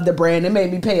didn't love the brand, it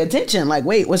made me pay attention. Like,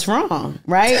 wait, what's wrong,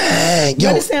 right? Dang, you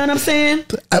understand what I'm saying?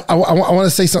 I want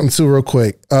to say something too real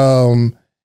quick.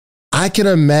 I can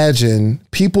imagine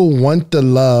people want the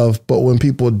love, but when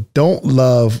people don't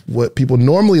love what people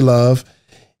normally love,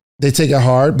 they take it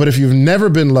hard. But if you've never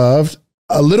been loved,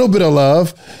 a little bit of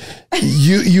love,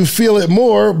 you feel it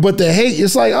more. But the hate,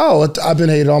 it's like, oh, I've been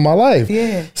hated all my life.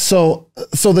 Yeah. So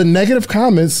the negative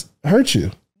comments hurt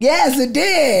you. Yes, it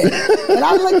did. And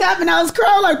I looked up and I was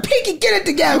crying like, Pinky, get it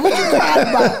together. What you crying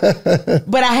about?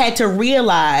 But I had to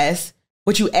realize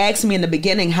what you asked me in the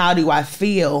beginning. How do I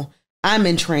feel? I'm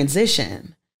in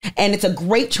transition. And it's a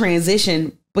great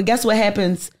transition. But guess what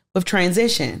happens with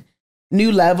transition?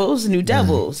 New levels, new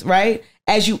devils, right?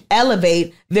 As you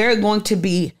elevate, there are going to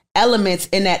be elements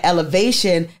in that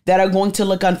elevation that are going to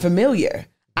look unfamiliar.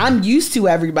 I'm used to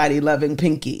everybody loving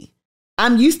Pinky.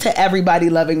 I'm used to everybody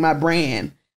loving my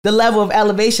brand. The level of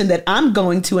elevation that I'm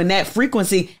going to in that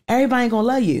frequency, everybody ain't gonna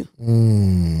love you.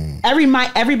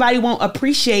 Everybody won't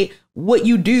appreciate what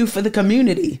you do for the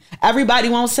community. Everybody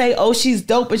won't say, oh, she's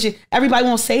dope. Everybody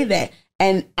won't say that.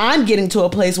 And I'm getting to a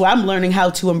place where I'm learning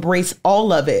how to embrace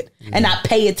all of it and not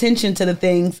pay attention to the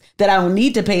things that I don't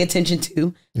need to pay attention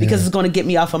to because it's going to get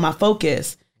me off of my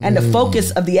focus. And the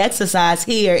focus of the exercise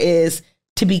here is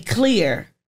to be clear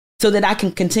so that I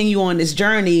can continue on this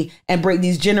journey and break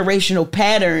these generational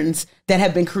patterns that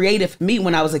have been created for me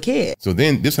when I was a kid. So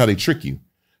then this is how they trick you.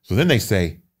 So then they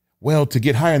say, well, to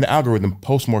get higher in the algorithm,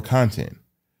 post more content.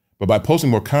 But by posting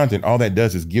more content, all that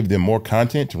does is give them more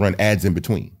content to run ads in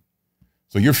between.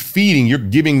 So you're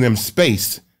giving them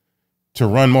space to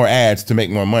run more ads to make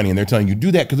more money. And they're telling you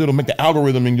do that because it'll make the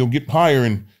algorithm and you'll get higher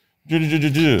and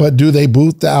But do they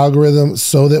boost the algorithm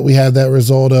so that we have that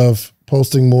result of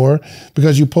posting more?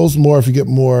 Because you post more if you get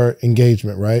more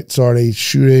engagement, right? So are they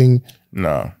shooting?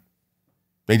 No.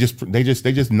 They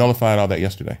just nullified all that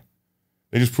yesterday.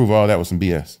 They just proved all that was some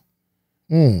BS.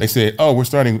 They said, oh, we're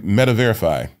starting Meta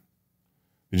Verified.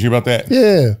 Did you hear about that?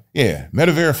 Yeah. Yeah,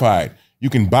 Meta Verified. You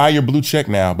can buy your blue check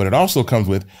now, but it also comes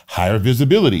with higher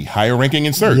visibility, higher ranking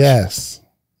in search. Yes.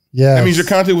 That means your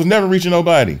content was never reaching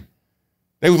nobody.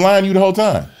 They was lying to you the whole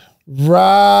time.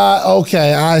 Right.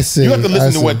 Okay, I see. You have to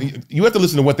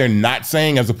listen to what they're not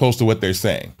saying as opposed to what they're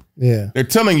saying. Yeah. They're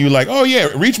telling you like, oh yeah,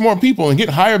 reach more people and get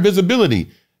higher visibility.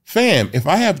 Fam, if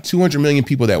I have 200 million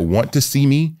people that want to see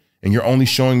me and you're only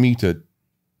showing me to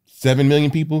 7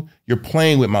 million people, you're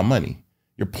playing with my money.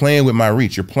 You're playing with my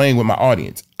reach. You're playing with my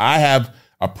audience. I have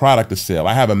a product to sell.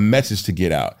 I have a message to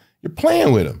get out. You're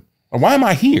playing with them. Or why am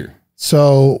I here?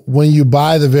 So when you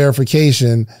buy the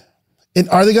verification,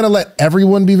 are they going to let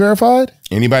everyone be verified?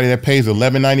 Anybody that pays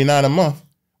 $11.99 a month,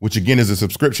 which again is a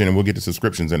subscription, and we'll get to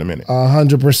subscriptions in a minute.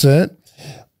 100%.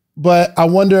 But I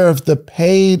wonder if the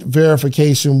paid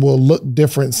verification will look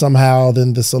different somehow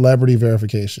than the celebrity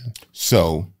verification.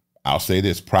 So I'll say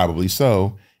this, probably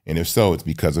so. And if so, it's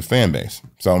because of fan base.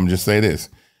 So I'm gonna just say this.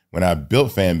 When I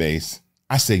built fan base,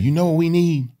 I said, you know what we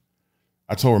need?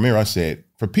 I told Ramiro, I said,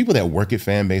 for people that work at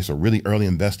fan base or really early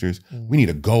investors, we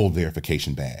need a gold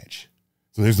verification badge.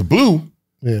 So there's the blue,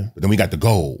 but then we got the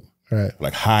gold. Right.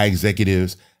 Like high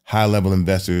executives, high level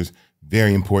investors,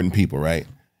 very important people, right?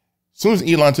 As soon as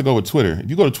Elon took over Twitter, if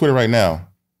you go to Twitter right now,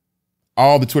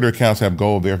 all the Twitter accounts have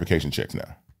gold verification checks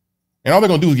now. And all they're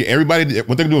going to do is get everybody,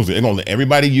 what they're going to do is they're going to let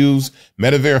everybody use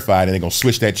Meta Verified and they're going to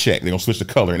switch that check. They're going to switch the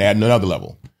color and add another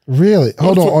level. Really?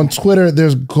 Hold on. On Twitter,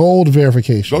 there's gold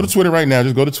verification. Go to Twitter right now.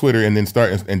 Just go to Twitter and then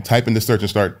start and type in the search and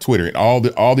start Twitter. And all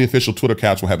the official Twitter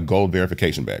accounts will have gold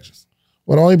verification badges.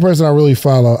 Well, the only person I really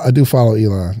follow, I do follow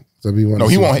Elon. So no,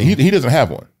 he won't. He doesn't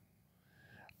have one.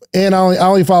 And I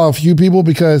only follow a few people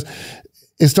because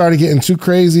it started getting too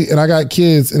crazy. And I got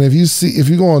kids. And if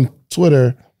you go on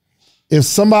Twitter, if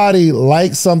somebody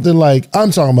likes something like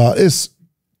I'm talking about, it's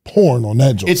porn on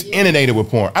that joint. It's inundated with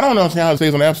porn. I don't know how it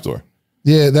stays on the App Store.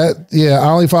 Yeah, I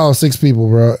only follow 6 people,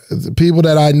 bro. The people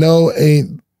that I know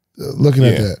ain't looking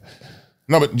at that.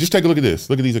 No, but just take a look at this.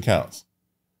 Look at these accounts.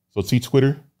 So see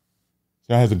Twitter.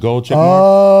 See how it has a gold check mark?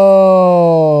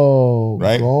 Oh,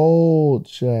 right. Gold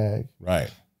check. Right.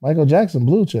 Michael Jackson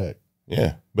blue check.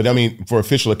 Yeah, but I mean for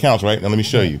official accounts, right? Now let me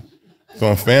show you. So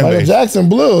on Fanbase, Michael Jackson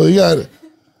blue. You got it.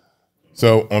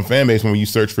 So on Fanbase, when you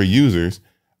search for users,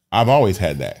 I've always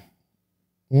had that.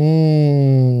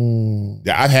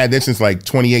 Yeah, I've had that since like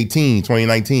 2018,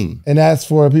 2019. And that's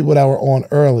for people that were on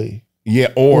early.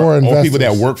 Yeah, or people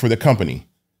that work for the company.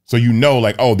 So you know,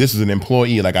 like, oh, this is an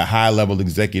employee, like a high-level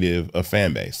executive of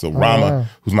Fanbase. So Rama,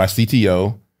 who's my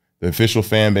CTO, the official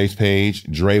Fanbase page,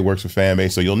 Dre works for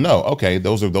Fanbase. So you'll know, okay,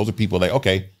 those are people like,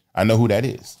 okay, I know who that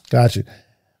is. Gotcha.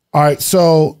 All right,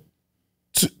 so,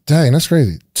 dang, that's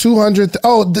crazy. 200,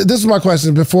 this is my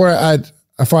question before I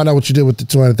find out what you did with the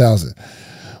 200,000.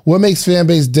 What makes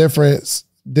Fanbase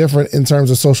different in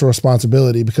terms of social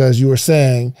responsibility? Because you were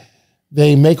saying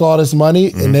they make all this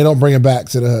money and they don't bring it back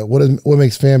to the hood. What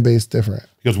makes Fanbase different?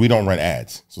 Because we don't run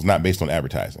ads. So it's not based on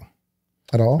advertising.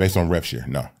 At all? Based on rev share.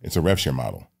 No, it's a rev share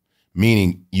model.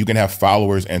 Meaning you can have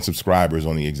followers and subscribers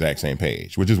on the exact same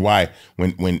page, which is why when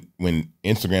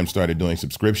Instagram started doing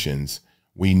subscriptions,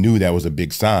 we knew that was a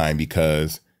big sign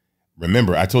because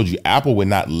remember, I told you Apple would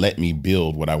not let me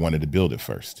build what I wanted to build at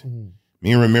first.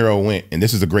 Me and Ramiro went, and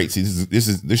this is a great,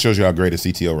 this shows you how great a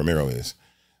CTO Ramiro is.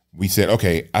 We said,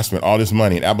 okay, I spent all this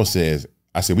money, and Apple says,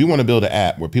 I said, we want to build an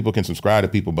app where people can subscribe to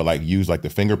people, but like use like the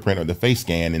fingerprint or the face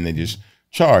scan and then just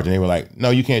charge. And they were like, no,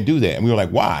 you can't do that. And we were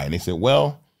like, why? And they said,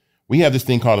 well, we have this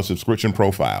thing called a subscription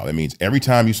profile. That means every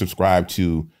time you subscribe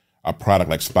to a product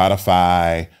like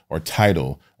Spotify or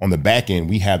Tidal, on the back end,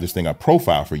 we have this thing, a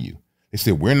profile for you. They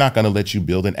said, we're not going to let you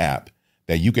build an app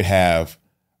that you could have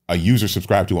a user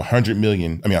subscribe to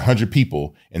 100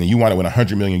 people, and then you want it with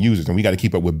 100 million users, and we got to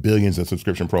keep up with billions of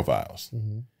subscription profiles.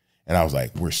 Mm-hmm. And I was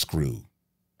like, we're screwed.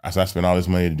 I said, I spent all this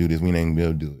money to do this. We ain't going to be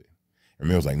able to do it. And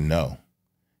Ramil was like, no.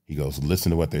 He goes, listen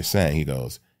to what they're saying. He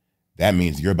goes, that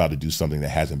means you're about to do something that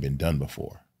hasn't been done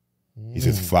before. He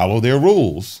says, follow their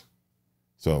rules.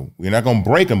 So we're not going to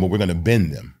break them, but we're going to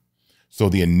bend them. So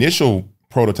the initial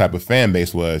prototype of fan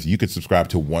base was you could subscribe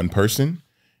to one person.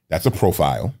 That's a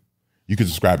profile. You could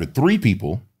subscribe to 3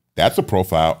 people. That's a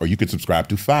profile. Or you could subscribe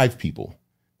to 5 people.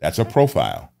 That's a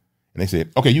profile. And they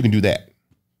said, okay, you can do that.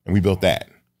 And we built that.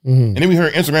 Mm-hmm. And then we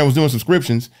heard Instagram was doing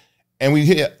subscriptions, and we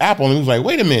hit Apple, and it was like,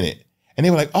 wait a minute. And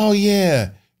they were like, oh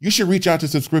yeah, you should reach out to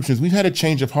subscriptions. We've had a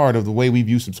change of heart of the way we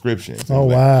view subscriptions. Oh,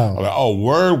 wow. I was like, oh,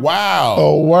 word, wow.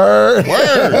 Oh, word.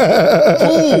 Word.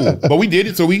 Cool. But we did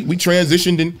it. So we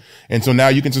transitioned, and so now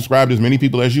you can subscribe to as many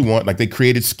people as you want. Like they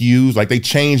created SKUs, like they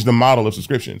changed the model of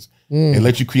subscriptions and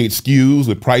let you create SKUs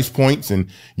with price points, and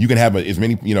you can have as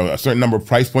many, a certain number of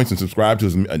price points and subscribe to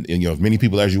as many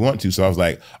people as you want to. So I was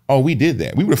like, oh, we did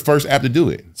that. We were the first app to do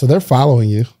it. So they're following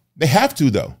you. They have to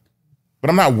though. But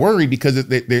I'm not worried because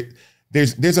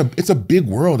it's a big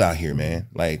world out here, man.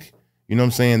 Like, you know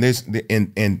what I'm saying?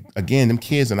 And again, them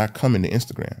kids are not coming to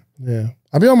Instagram. Yeah.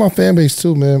 I be on my fan base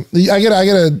too, man. I get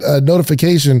a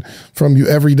notification from you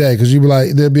every day because you be like,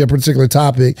 there'll be a particular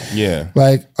topic. Yeah.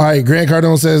 Like, all right, Grant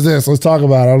Cardone says this. Let's talk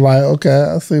about it. I'm like, okay,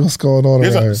 I'll see what's going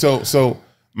on. So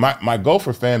my goal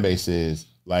for fan base is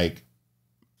like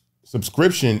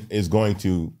subscription is going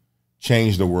to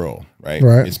change the world, right?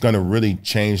 It's going to really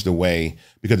change the way,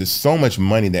 because it's so much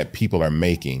money that people are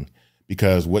making,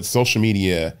 because what social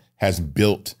media has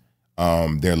built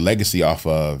their legacy off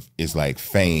of is like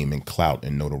fame and clout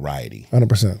and notoriety.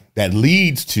 100%. That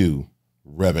leads to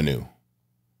revenue,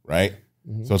 right?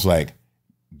 Mm-hmm. So it's like,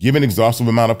 give an exhaustive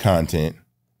amount of content,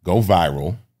 go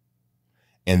viral,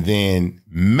 and then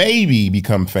maybe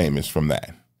become famous from that.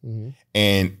 Mm-hmm.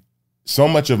 And so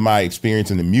much of my experience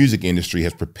in the music industry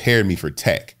has prepared me for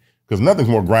tech, because nothing's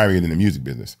more grimier than the music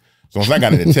business. So once I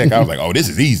got into tech, I was like, oh, this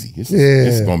is easy. This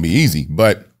is going to be easy.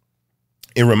 But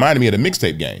it reminded me of the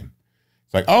mixtape game.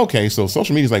 It's like, oh, okay, so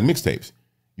social media is like mixtapes.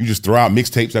 You just throw out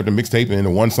mixtapes after mixtape, and then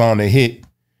the one song they hit,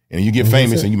 and you get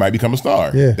famous and you might become a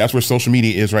star. Yeah. That's where social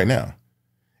media is right now.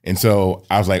 And so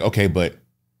I was like, okay, but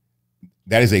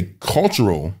that is a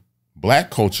cultural,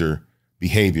 Black culture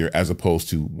behavior as opposed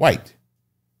to white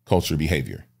culture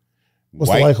behavior.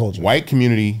 What's the white culture? White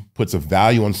community puts a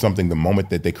value on something the moment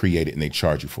that they create it, and they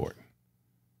charge you for it.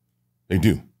 They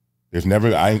do. There's never,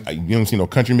 you don't see no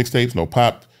country mixtapes, no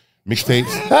pop mixtapes,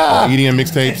 no EDM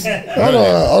mixtapes.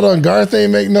 Hold on. Garth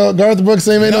Brooks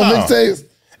ain't made no mixtapes.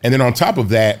 And then on top of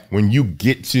that, when you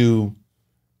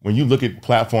look at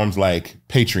platforms like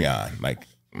Patreon, like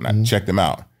check them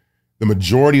out, the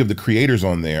majority of the creators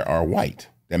on there are white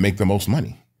that make the most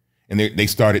money. And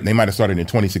they might have started in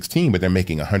 2016, but they're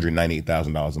making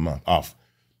 $198,000 a month off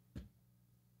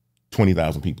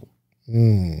 20,000 people.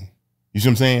 You see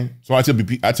what I'm saying? So I tell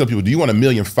people, do you want 1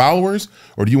 million followers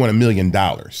or do you want $1 million?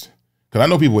 Because I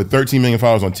know people with 13 million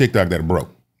followers on TikTok that are broke.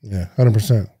 Yeah,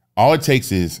 100%. All it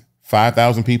takes is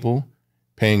 5,000 people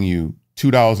paying you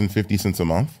 $2.50 a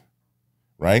month,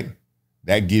 right?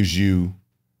 That gives you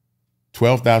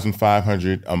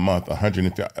 $12,500 a month,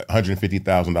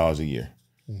 $150,000 a year.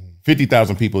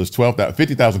 50,000 people is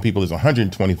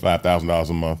 $125,000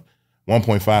 a month,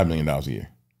 $1.5 million a year.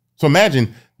 So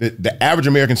imagine the average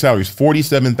American salary is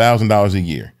 $47,000 a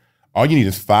year. All you need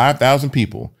is 5,000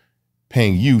 people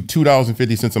paying you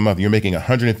 $2.50 a month. You're making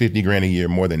 $150,000 a year,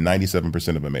 more than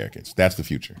 97% of Americans. That's the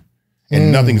future.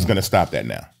 And nothing's going to stop that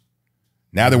now.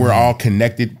 Now that we're all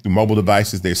connected through mobile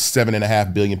devices, there's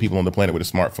 7.5 billion people on the planet with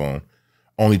a smartphone.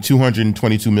 Only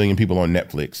 222 million people on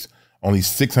Netflix. Only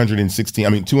 616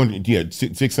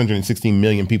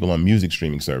 million people on music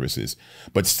streaming services.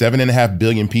 But 7.5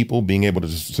 billion people being able to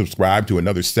subscribe to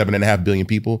another 7.5 billion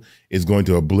people is going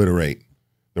to obliterate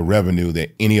the revenue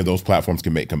that any of those platforms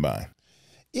can make combined.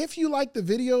 If you like the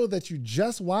video that you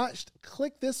just watched,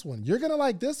 click this one. You're going to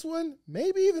like this one,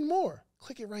 maybe even more.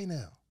 Click it right now.